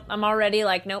Covenant, nope. I'm already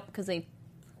like, nope, because they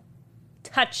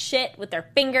touch shit with their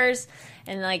fingers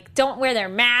and like don't wear their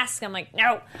mask. I'm like,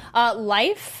 no.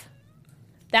 Life.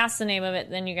 That's the name of it.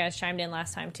 Then you guys chimed in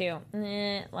last time too.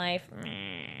 Life.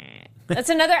 That's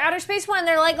another outer space one.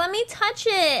 They're like, let me touch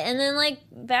it. And then, like,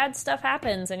 bad stuff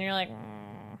happens. And you're like,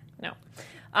 no.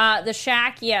 The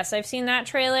Shack, yes. I've seen that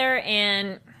trailer.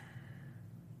 And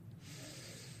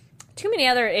too many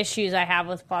other issues I have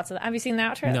with plots of that. Have you seen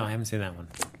that trailer? No, I haven't seen that one.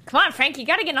 Come on, Frank. You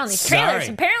got to get on these trailers.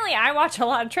 Sorry. Apparently, I watch a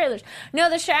lot of trailers. No,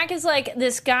 The Shack is like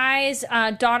this guy's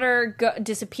daughter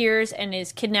disappears and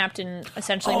is kidnapped and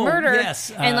essentially murdered.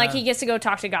 Yes. And like he gets to go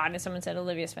talk to God. And someone said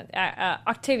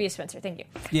Octavia Spencer. Thank you.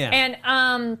 Yeah.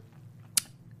 And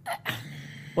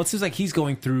Well, it seems like he's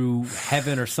going through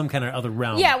heaven or some kind of other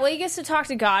realm. Yeah, well, he gets to talk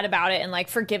to God about it and like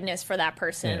forgiveness for that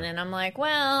person. Yeah. And I'm like,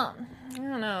 well, I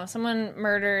don't know. Someone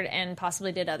murdered and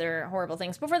possibly did other horrible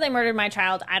things before they murdered my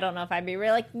child. I don't know if I'd be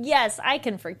really like, yes, I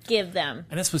can forgive them.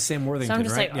 And that's with Sam Worthington, So I'm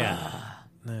just right? like,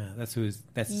 yeah, that's who's.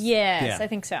 That's Yes, yeah. I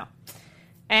think so.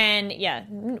 And yeah,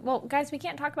 well, guys, we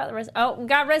can't talk about the we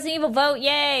got Resident Evil vote,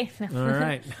 yay! All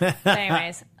right.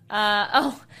 Anyways,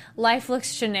 life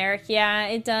looks generic. Yeah,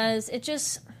 it does.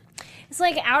 It's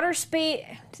like outer space.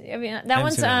 I mean, that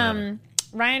one's seen that one.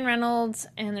 Ryan Reynolds,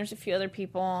 and there's a few other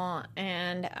people,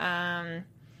 and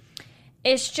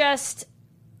it's just.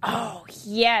 Oh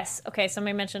yes. Okay,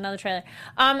 somebody mentioned another trailer.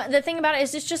 The thing about it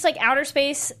is, it's just like outer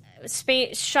space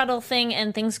shuttle thing,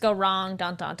 and things go wrong.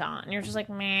 Dun dun dun. And you're just like,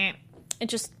 meh. It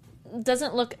just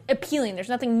doesn't look appealing. There's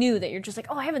nothing new that you're just like,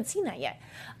 oh, I haven't seen that yet.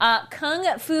 Kung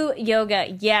Fu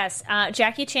Yoga, yes.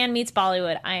 Jackie Chan meets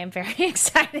Bollywood. I am very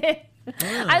excited.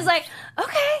 I was like,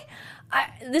 okay.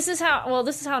 This is how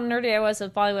nerdy I was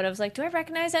with Bollywood. I was like, do I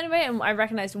recognize anybody? And I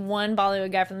recognized one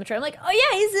Bollywood guy from the trailer. I'm like, oh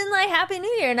yeah, he's in like Happy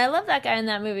New Year, and I love that guy in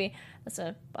that movie. That's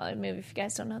a Bollywood movie if you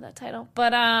guys don't know that title.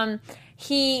 But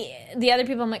the other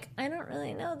people, I'm like, I don't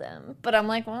really know them. But I'm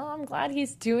like, well, I'm glad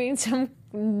he's doing some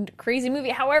crazy movie.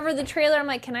 However, the trailer, I'm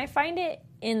like, can I find it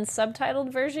in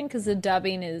subtitled version? Because the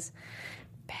dubbing is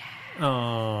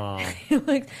Oh,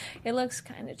 it looks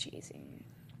kind of cheesy.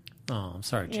 oh, I'm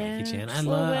sorry, Jackie Yeah, Chan. just a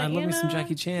little I bit, love you me some know?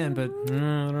 Jackie Chan, but I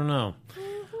don't know.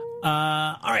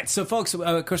 All right, so folks,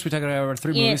 of course, we're talking about our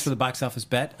three movies Yes. for the box office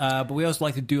bet, but we also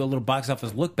like to do a little box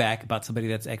office look back about somebody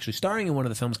that's actually starring in one of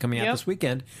the films coming out Yep. this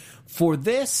weekend. For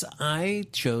this, I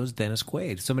chose Dennis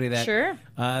Quaid, somebody that Sure.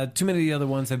 too many of the other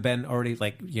ones have been already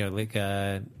like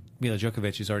Mila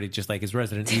Djokovic is already just like his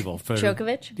Resident Evil. For,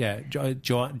 Djokovic? Yeah,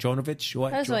 Jonovich.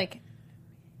 What? I was like,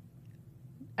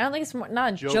 I don't think it's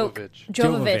not a joke. Jovovich.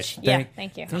 Jovovich. Yeah,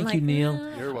 thank you. Thank I'm you, like, Neil.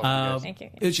 You're welcome, guys. Thank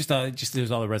you. It's just there's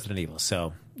all the Resident Evil,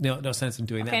 so no sense in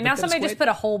doing that. Okay, But now Dennis somebody Quaid- just put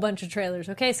a whole bunch of trailers.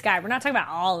 Okay, Sky, we're not talking about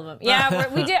all of them.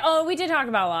 Yeah, we did. Oh, we did talk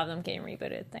about a lot of them getting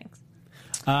rebooted. Thanks.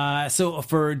 So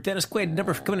for Dennis Quaid,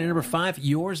 coming in at number 5,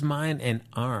 Yours, Mine, and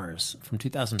Ours from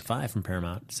 2005 from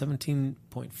Paramount,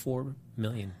 $17.4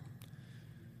 million.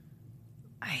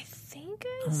 I think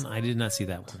I did not see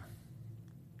that one.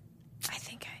 I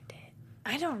think I did.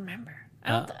 I don't remember.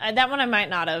 That one I might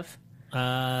not have.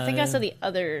 I think I saw the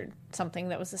other something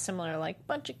that was a similar like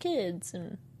bunch of kids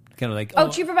and Kind of like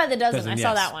Cheaper by the Dozen. I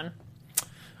saw yes. that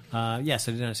one. Yes,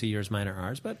 I did not see Yours, Mine, or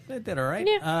Ours, but it did all right.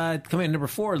 Yeah. Coming in at number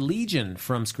 4, Legion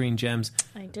from Screen Gems.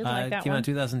 I did like that came out one. in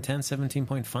 2010,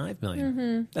 $17.5 million.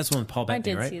 Mm-hmm. That's the one with Paul I Bettany,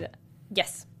 did right? see that.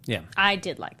 Yes, Yeah. I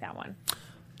did like that one.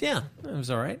 Yeah, it was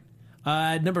all right.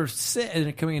 Number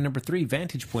 6, coming in number 3,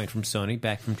 Vantage Point from Sony,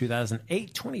 back from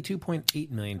 2008, $22.8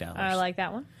 million. I like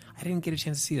that one. I didn't get a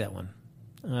chance to see that one.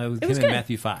 It was came in good.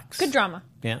 Matthew Fox. Good drama.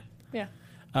 Yeah. Yeah.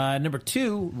 Number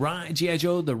 2, G.I.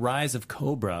 Joe, The Rise of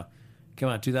Cobra. Came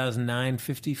out 2009,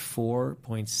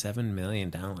 $54.7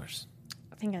 million.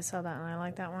 I think I saw that and I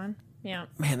like that one. Yeah.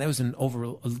 Man, that was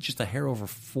just a hair over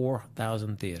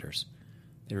 4,000 theaters.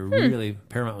 They were really,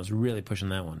 Paramount was really pushing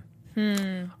that one.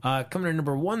 Coming in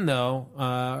number 1,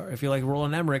 though, if you like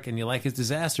Roland Emmerich and you like his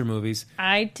disaster movies,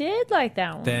 I did like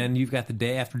that one. then you've got The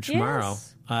Day After Tomorrow.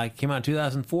 Yes. Came out in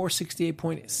 2004,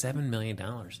 $68.7 million.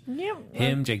 Yep.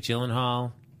 Him, Jake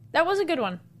Gyllenhaal. That was a good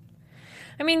one.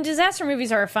 I mean, disaster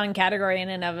movies are a fun category in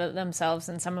and of themselves,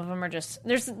 and some of them are just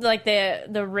there's like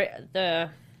the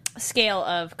scale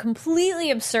of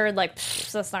completely absurd, like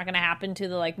that's not going to happen, to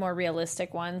the like more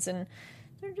realistic ones, and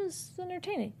they're just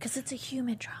entertaining because it's a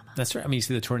human drama. That's right. I mean, you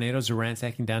see the tornadoes are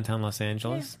ransacking downtown Los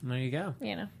Angeles. There you go.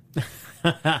 You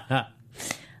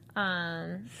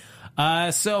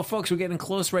know. So, folks, we're getting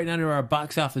close right now to our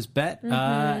box office bet.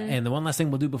 And the one last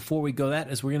thing we'll do before we go that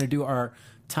is we're going to do our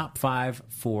top 5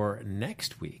 for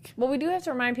next week. Well, we do have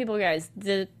to remind people, guys,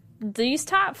 these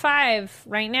top 5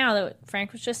 right now that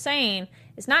Frank was just saying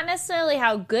is not necessarily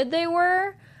how good they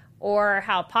were or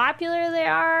how popular they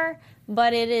are,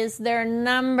 but it is their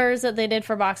numbers that they did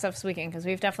for box office weekend, because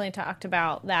we've definitely talked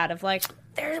about that of like,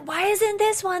 why isn't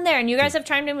this one there? And you guys have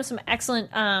chimed in with some excellent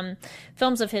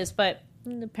films of his, but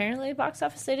apparently box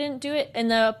office, they didn't do it in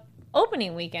the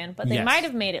opening weekend, but they Yes. might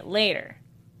have made it later.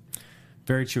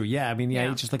 Very true. Yeah, I mean,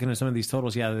 Yeah. just looking at some of these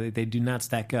totals, they do not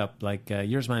stack up. Like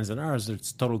Yours, Mine, and Ours,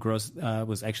 its total gross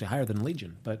was actually higher than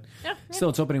Legion, but still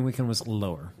its opening weekend was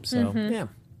lower. So, yeah.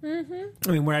 Mm-hmm.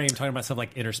 I mean, we're not even talking about stuff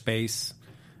like Inner Space.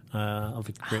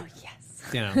 Yes.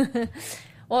 You know.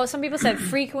 Well, some people said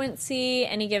Frequency,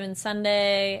 Any Given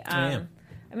Sunday. Yeah.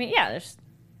 I mean, yeah, there's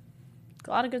A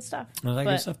lot of good stuff. I like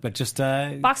But your stuff, but just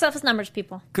box office numbers,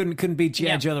 people. couldn't beat G.I.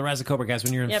 Yeah. Joe: The Rise of Cobra, guys.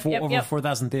 When you're in over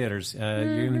 4,000 theaters,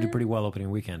 you're going to do pretty well opening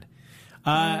weekend.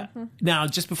 Now,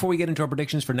 just before we get into our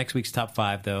predictions for next week's top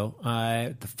 5, though,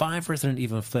 the 5 Resident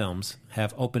Evil films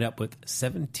have opened up with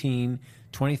 17,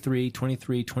 23,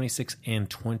 23, 26, and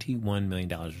 $21 million,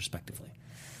 respectively.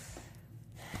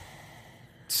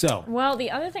 So, Well,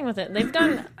 the other thing with it, they've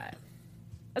done.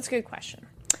 That's a good question.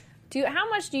 How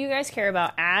much do you guys care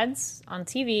about ads on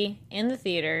TV, in the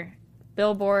theater,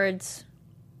 billboards,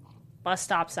 bus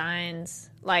stop signs?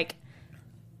 Like,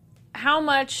 how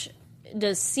much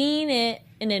does seeing it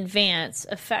in advance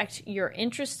affect your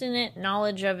interest in it,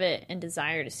 knowledge of it, and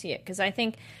desire to see it? Because I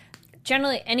think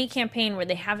generally any campaign where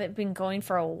they haven't been going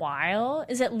for a while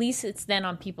is at least it's then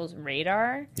on people's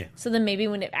radar. Yeah. So then maybe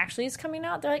when it actually is coming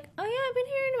out, they're like, oh yeah, I've been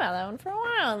hearing about that one for a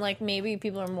while. And like maybe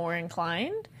people are more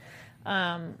inclined.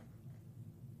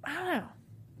 I don't know.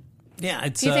 yeah,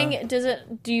 it's. Do you think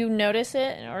do you notice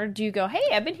it, or do you go, hey,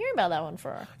 I've been hearing about that one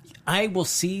for? I will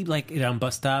see like it on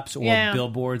bus stops or Yeah.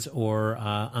 billboards or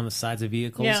on the sides of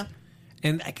vehicles. Yeah.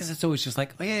 And I guess it's always just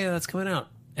like, oh yeah, that's coming out.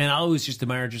 And I always just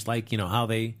admire just like, how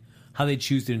they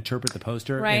choose to interpret the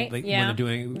poster, Right, and, like, yeah. when they're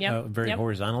doing Yep, very yep.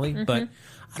 horizontally. But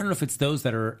I don't know if it's those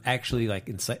that are actually like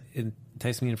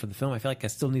entice me in for the film. I feel like I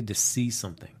still need to see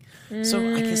something. So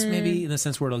I guess maybe in the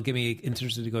sense where it'll get me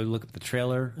interested to go look at the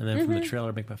trailer, and then from the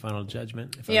trailer make my final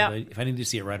judgment if Yeah. if I need to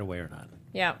see it right away or not.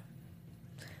 Yeah.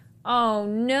 Oh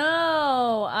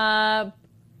no.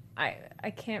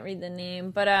 I can't read the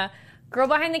name, but girl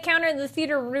behind the counter at the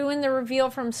theater ruined the reveal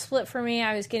from Split for me.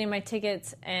 I was getting my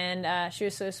tickets, and she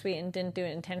was so sweet and didn't do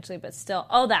it intentionally, but still,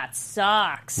 oh, that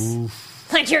sucks. Oof.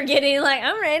 Like you're getting like,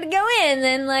 I'm ready to go in,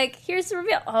 then like here's the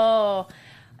reveal. Oh,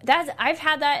 I've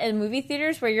had that in movie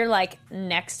theaters where you're like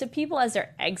next to people as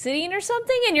they're exiting or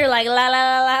something, and you're like la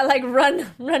la la la, like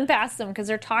run past them because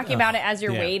they're talking about it as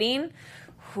you're yeah. waiting.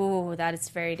 Ooh, that is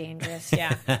very dangerous.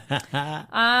 Yeah.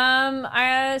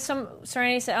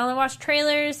 Serenity said, I only watch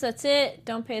trailers. That's it.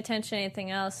 Don't pay attention to anything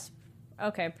else.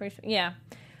 Okay. Yeah.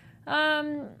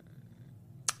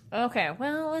 Okay.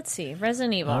 Well, let's see.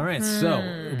 Resident Evil. All right,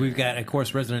 so we've got, of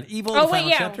course, Resident Evil, Oh the wait, final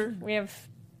yeah. chapter.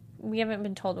 We haven't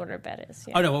been told what our bet is.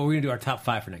 Yeah. Oh no, well, we're gonna do our top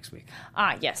 5 for next week.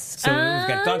 Yes. So we've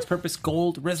got Dog's Purpose,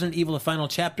 Gold, Resident Evil, the final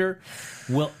chapter.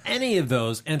 Will any of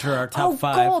those enter our top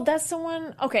 5? Gold. That's the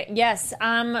one. Okay. Yes.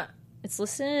 It's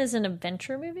listed as an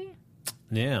adventure movie.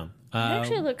 Yeah. It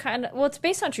actually looked kind of. Well, it's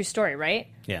based on true story, right?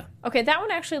 Yeah. Okay, that one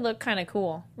actually looked kind of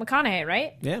cool. McConaughey,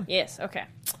 right? Yeah. Yes. Okay.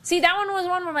 See, that one was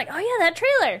one where I'm like, oh yeah, that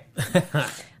trailer.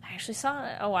 I actually saw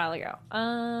it a while ago.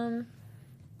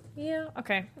 Yeah.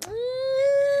 Okay.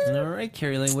 All right,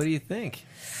 Carrie Lane, what do you think?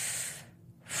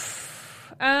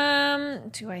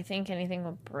 Do I think anything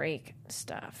will break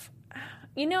stuff?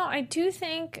 I do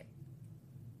think.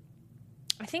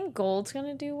 I think Gold's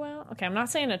gonna do well. Okay, I'm not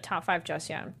saying a top 5 just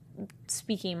yet. I'm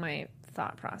speaking my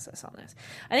thought process on this.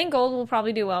 I think Gold will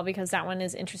probably do well because that one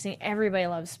is interesting. Everybody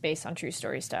loves based on true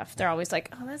story stuff. They're always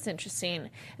like, oh, that's interesting.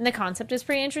 And the concept is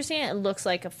pretty interesting. It looks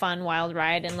like a fun, wild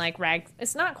ride. And like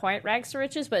it's not quite rags to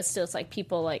riches, but still it's like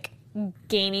people like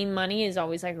gaining money is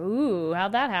always like, ooh,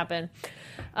 how'd that happen?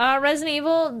 Resident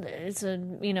Evil is a,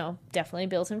 definitely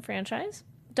built-in franchise.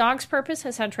 Dog's Purpose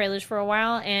has had trailers for a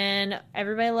while, and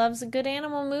everybody loves a good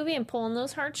animal movie and pulling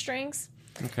those heartstrings.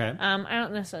 Okay. I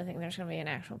don't necessarily think there's going to be an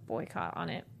actual boycott on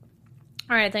it.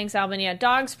 All right, thanks, Alvin. Yeah,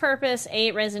 Dog's Purpose,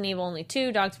 8, Resident Evil, only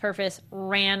 2. Dog's Purpose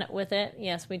ran with it.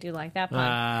 Yes, we do like that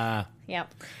pun.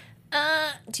 Yep.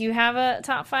 Do you have a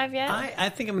top 5 yet? I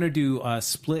think I'm going to do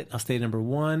Split. I'll stay at number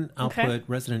 1. I'll put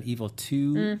Resident Evil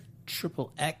 2,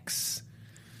 Triple X,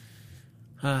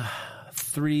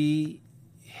 3,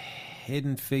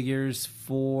 Hidden Figures,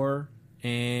 4,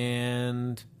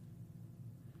 and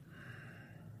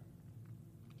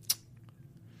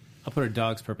I'll put a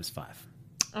Dog's Purpose 5.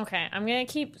 Okay, I'm going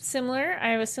to keep similar. I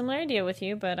have a similar idea with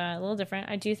you, but a little different.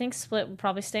 I do think Split will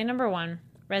probably stay number 1.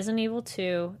 Resident Evil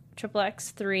 2, Triple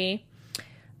X 3,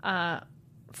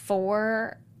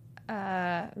 4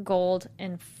 Gold,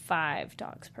 and 5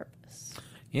 Dog's Purpose.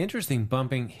 Interesting,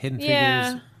 bumping Hidden Yeah,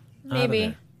 Figures.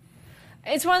 maybe.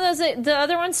 It's one of those that the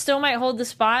other ones still might hold the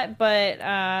spot,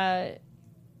 but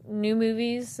new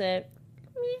movies that.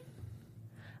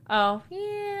 Oh,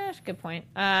 yeah, that's a good point.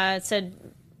 It said,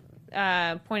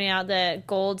 pointing out that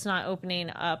Gold's not opening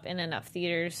up in enough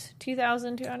theaters.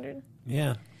 2,200.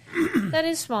 Yeah. That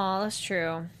is small. That's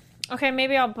true. Okay,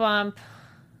 maybe I'll bump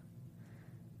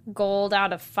Gold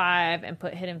out of 5 and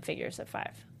put Hidden Figures at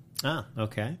 5. Ah,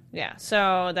 okay. Yeah,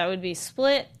 so that would be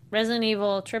Split, Resident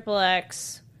Evil, Triple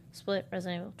X, Split,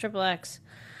 Resident Evil, Triple X,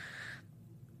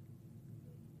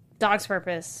 Dog's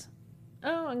Purpose,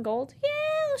 Oh, and gold?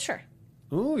 Yeah, sure.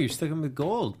 Ooh, you're sticking with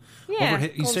gold. Yeah, You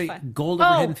gold's say fine. gold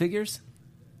over Oh. Hidden Figures?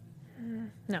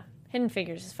 No, Hidden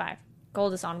Figures is 5.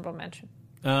 Gold is honorable mention.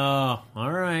 Oh,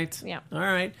 all right. Yeah. All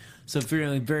right. So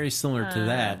very, very similar to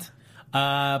that.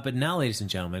 But now, ladies and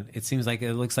gentlemen, it seems like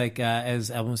it looks like,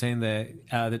 as Evelyn was saying, that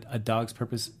A Dog's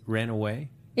Purpose ran away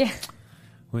Yeah.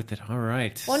 with it. All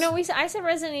right. Well, no, I said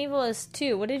Resident Evil is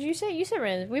 2. What did you say? You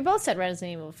said we both said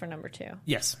Resident Evil for number 2.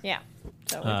 Yes. Yeah.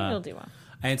 So we think you'll do well.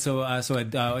 And so, A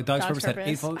Dog's Purpose had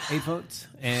eight votes,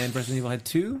 and Resident Evil had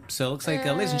 2. So it looks like,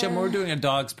 ladies and gentlemen, we're doing A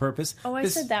Dog's Purpose. Oh, I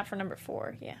said that for number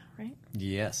 4. Yeah, right?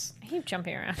 Yes. I keep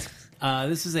jumping around.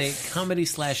 This is a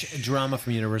comedy/drama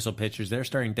from Universal Pictures. They're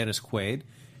starring Dennis Quaid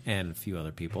and a few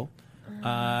other people.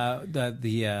 Josh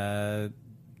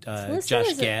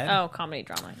Gad. Oh, comedy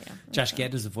drama, yeah. Josh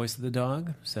Gad is the voice of the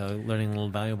dog, so learning little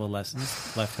valuable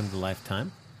lessons, lifetime to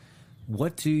lifetime.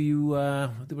 What do you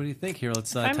think here?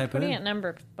 Let's I'm type it putting in. it at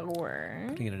number 4.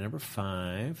 Putting it at number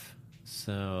 5.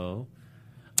 So,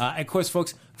 of course,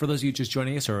 folks, for those of you just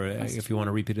joining us, or if you want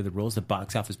to repeat the rules, the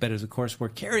box office bet is, of course, where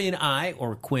Carrie and I,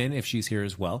 or Quinn, if she's here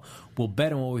as well, will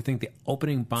bet on what we think the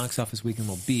opening box office weekend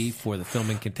will be for the film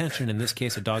in contention, in this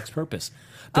case, A Dog's Purpose.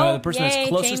 The person that's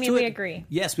closest Jamie, to we it, agree.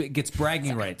 yes, it gets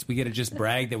bragging rights. We get to just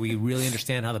brag that we really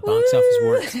understand how the box office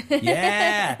works.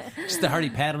 Yeah, just a hearty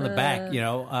pat on the back,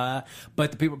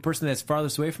 But the person that's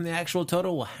farthest away from the actual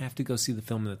total will have to go see the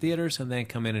film in the theaters and then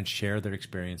come in and share their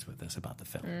experience with us about the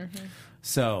film. Mm-hmm.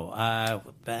 So,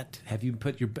 have you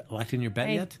locked in your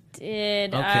bet yet?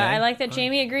 Did. Okay. I like that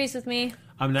Jamie agrees with me.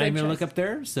 I'm not Good even going to choice. look up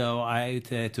there, so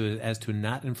as to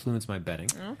not influence my betting.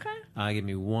 Okay. Give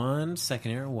me 1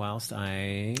 second here whilst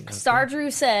I... Star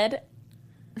Drew said.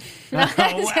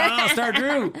 Oh, wow, Star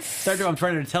Drew! I'm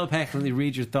trying to telepathically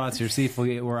read your thoughts here, see if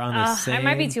we're on the same... I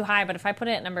might be too high, but if I put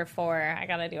it at number 4, I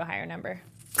got to do a higher number.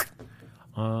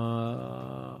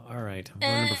 All right. I'm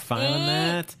going number 5 on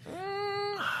that.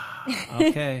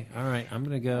 Okay. All right. I'm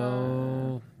going to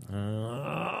go...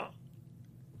 all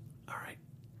right.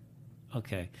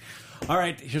 Okay. All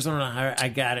right. Here's what I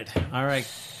got it. All right.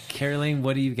 Caroline,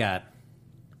 what do you got?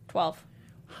 12.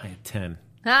 I had 10.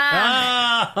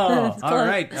 Ah! Oh, all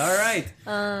right.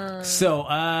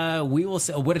 So we will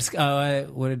say, what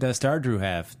did Star Drew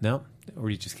have? No? Or are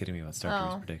you just kidding me about Star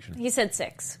Drew's prediction? He said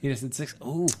 6. He just said 6.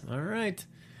 Oh, all right.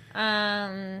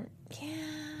 Yeah.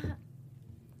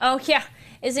 Oh, yeah.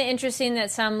 Isn't it interesting that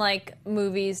some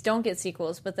movies don't get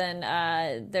sequels, but then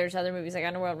there's other movies like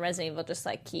Underworld and Resident Evil just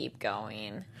keep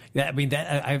going. Yeah, I mean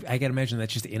that I got to imagine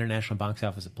that's just the international box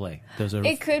office at play. Those are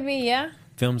It could be, yeah.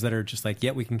 films that are just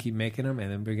we can keep making them,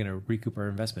 and then we're going to recoup our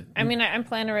investment. I mean, I'm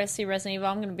planning to see Resident Evil.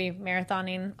 I'm going to be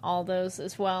marathoning all those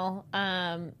as well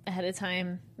ahead of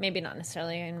time. Maybe not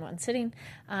necessarily in one sitting.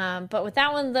 But with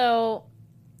that one, though,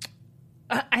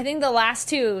 I think the last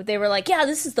 2, they were like, yeah,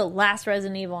 this is the last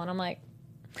Resident Evil. And I'm like,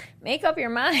 make up your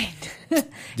mind.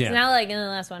 Yeah. So now, in the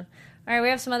last one. All right, we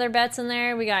have some other bets in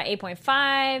there. We got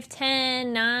 8.5,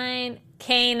 10, 9,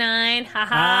 K9.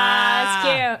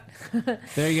 Haha, it's cute.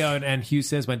 There you go. And Hugh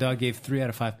says, my dog gave 3 out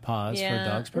of 5 paws for A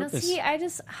Dog's Purpose. No, see,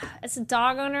 as a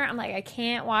dog owner, I'm like, I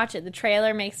can't watch it. The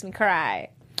trailer makes me cry.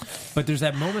 But there's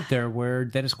that moment there where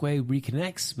Dennis Quaid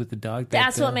reconnects with the dog.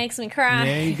 That's what makes me cry.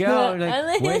 There you go.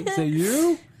 Like, wait, is that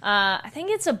you? I think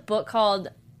it's a book called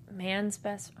Man's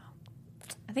Best...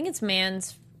 I think it's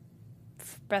Man's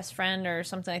Best Friend or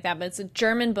something like that, but it's a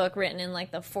German book written in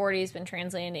the 40s, been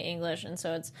translated into English, and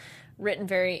so it's written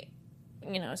very,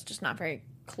 it's just not very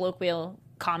colloquial,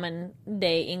 common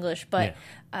day English, but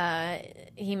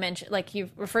he mentioned, he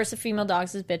refers to female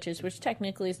dogs as bitches, which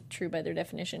technically is true by their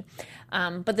definition.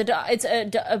 But it's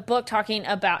a book talking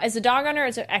about, as a dog owner,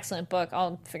 it's an excellent book.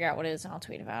 I'll figure out what it is and I'll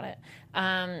tweet about it.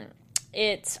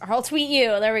 I'll tweet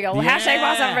you. There we go. Well, hashtag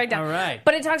box office breakdown. All right.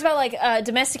 But it talks about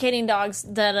domesticating dogs.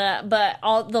 But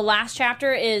the last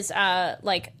chapter is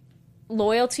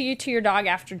loyalty to your dog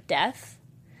after death,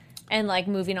 and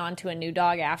moving on to a new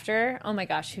dog after. Oh my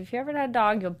gosh! If you ever had a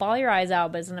dog, you'll bawl your eyes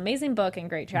out. But it's an amazing book and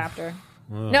great chapter.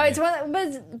 No, it's but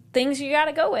it's things you got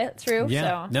to go through.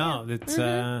 Yeah. So. No, it's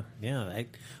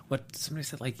what somebody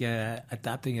said,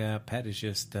 adopting a pet is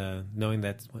just knowing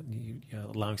that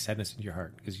allowing sadness into your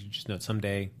heart, because you just know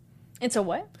someday. It's a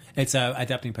what? It's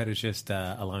adopting a pet is just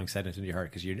allowing sadness into your heart,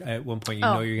 because you at one point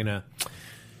you're gonna.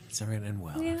 It's not going to end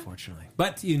well, unfortunately.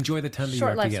 But you enjoy the time that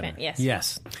Short you are together. lifespan, yes.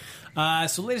 Yes.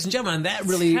 So, ladies and gentlemen, on that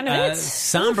really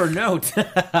somber note,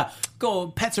 go.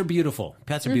 Pets are beautiful.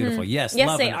 Pets are beautiful. Yes, Yes,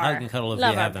 love they and are. hug and cuddle if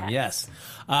Love you have our them. pets. Yes.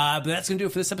 But that's going to do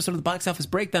it for this episode of the Box Office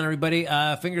Breakdown, everybody.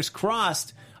 Fingers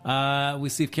crossed. We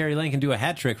see if Carrie Lane can do a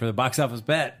hat trick for the box office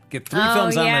bet. Get 3 Oh,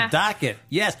 films on yeah. the docket.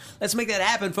 Yes, let's make that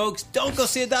happen, folks. Don't go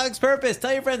see A Dog's Purpose.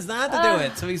 Tell your friends not to do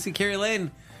it. So we see Carrie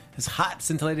Lane. This hot,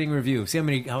 scintillating review. See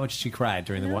how much she cried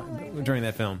during during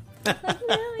that film. No,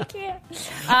 I can't.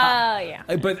 Yeah.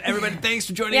 But everybody, thanks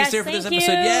for joining Yes, us here for this thank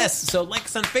episode. you. Yes, so like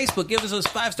us on Facebook, give us those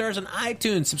 5 stars on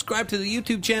iTunes, subscribe to the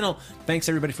YouTube channel. Thanks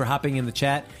everybody for hopping in the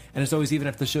chat. And as always, even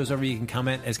after the show's over, you can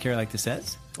comment, as Carrie like to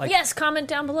says. Yes, comment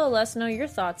down below. Let us know your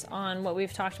thoughts on what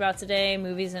we've talked about today,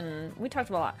 movies, and we talked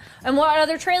about a lot. And what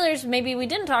other trailers maybe we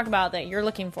didn't talk about that you're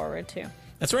looking forward to.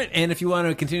 That's right. And if you want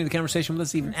to continue the conversation with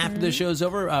us even after the show's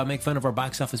over, make fun of our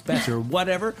box office bets or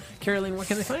whatever, Carrie Lane, where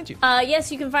can they find you?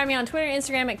 Yes, you can find me on Twitter and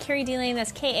Instagram at Carrie D Lane.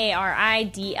 That's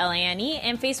KARIDLANE,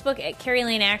 and Facebook at Carrie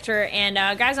Lane Actor. And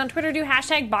guys on Twitter do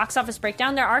hashtag Box Office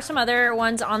Breakdown. There are some other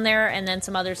ones on there, and then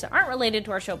some others that aren't related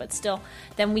to our show, but still,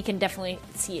 then we can definitely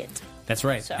see it. That's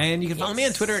right. So, and you can follow me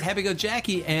on Twitter at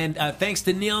HappyGoJackie. And thanks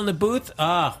to Neil in the booth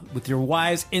with your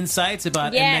wise insights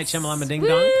about M. Night Shyamalan Ding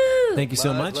Dong. Thank you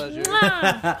so much.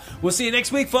 We'll see you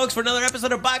next week, folks, for another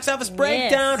episode of Box Office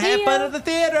Breakdown. See Have ya. fun at the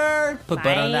theater. Put Bye.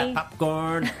 butt on that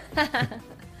popcorn.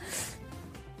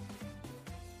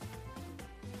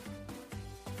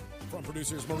 From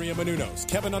producers Maria Menounos,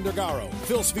 Kevin Undergaro,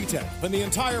 Phil Svitek, and the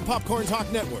entire Popcorn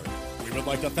Talk Network, we would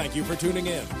like to thank you for tuning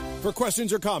in. For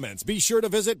questions or comments, be sure to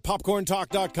visit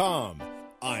popcorntalk.com.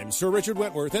 I'm Sir Richard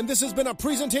Wentworth, and this has been a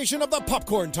presentation of the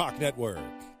Popcorn Talk Network.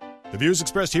 The views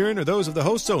expressed herein are those of the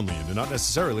hosts only and do not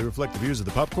necessarily reflect the views of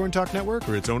the Popcorn Talk Network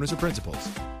or its owners or principals.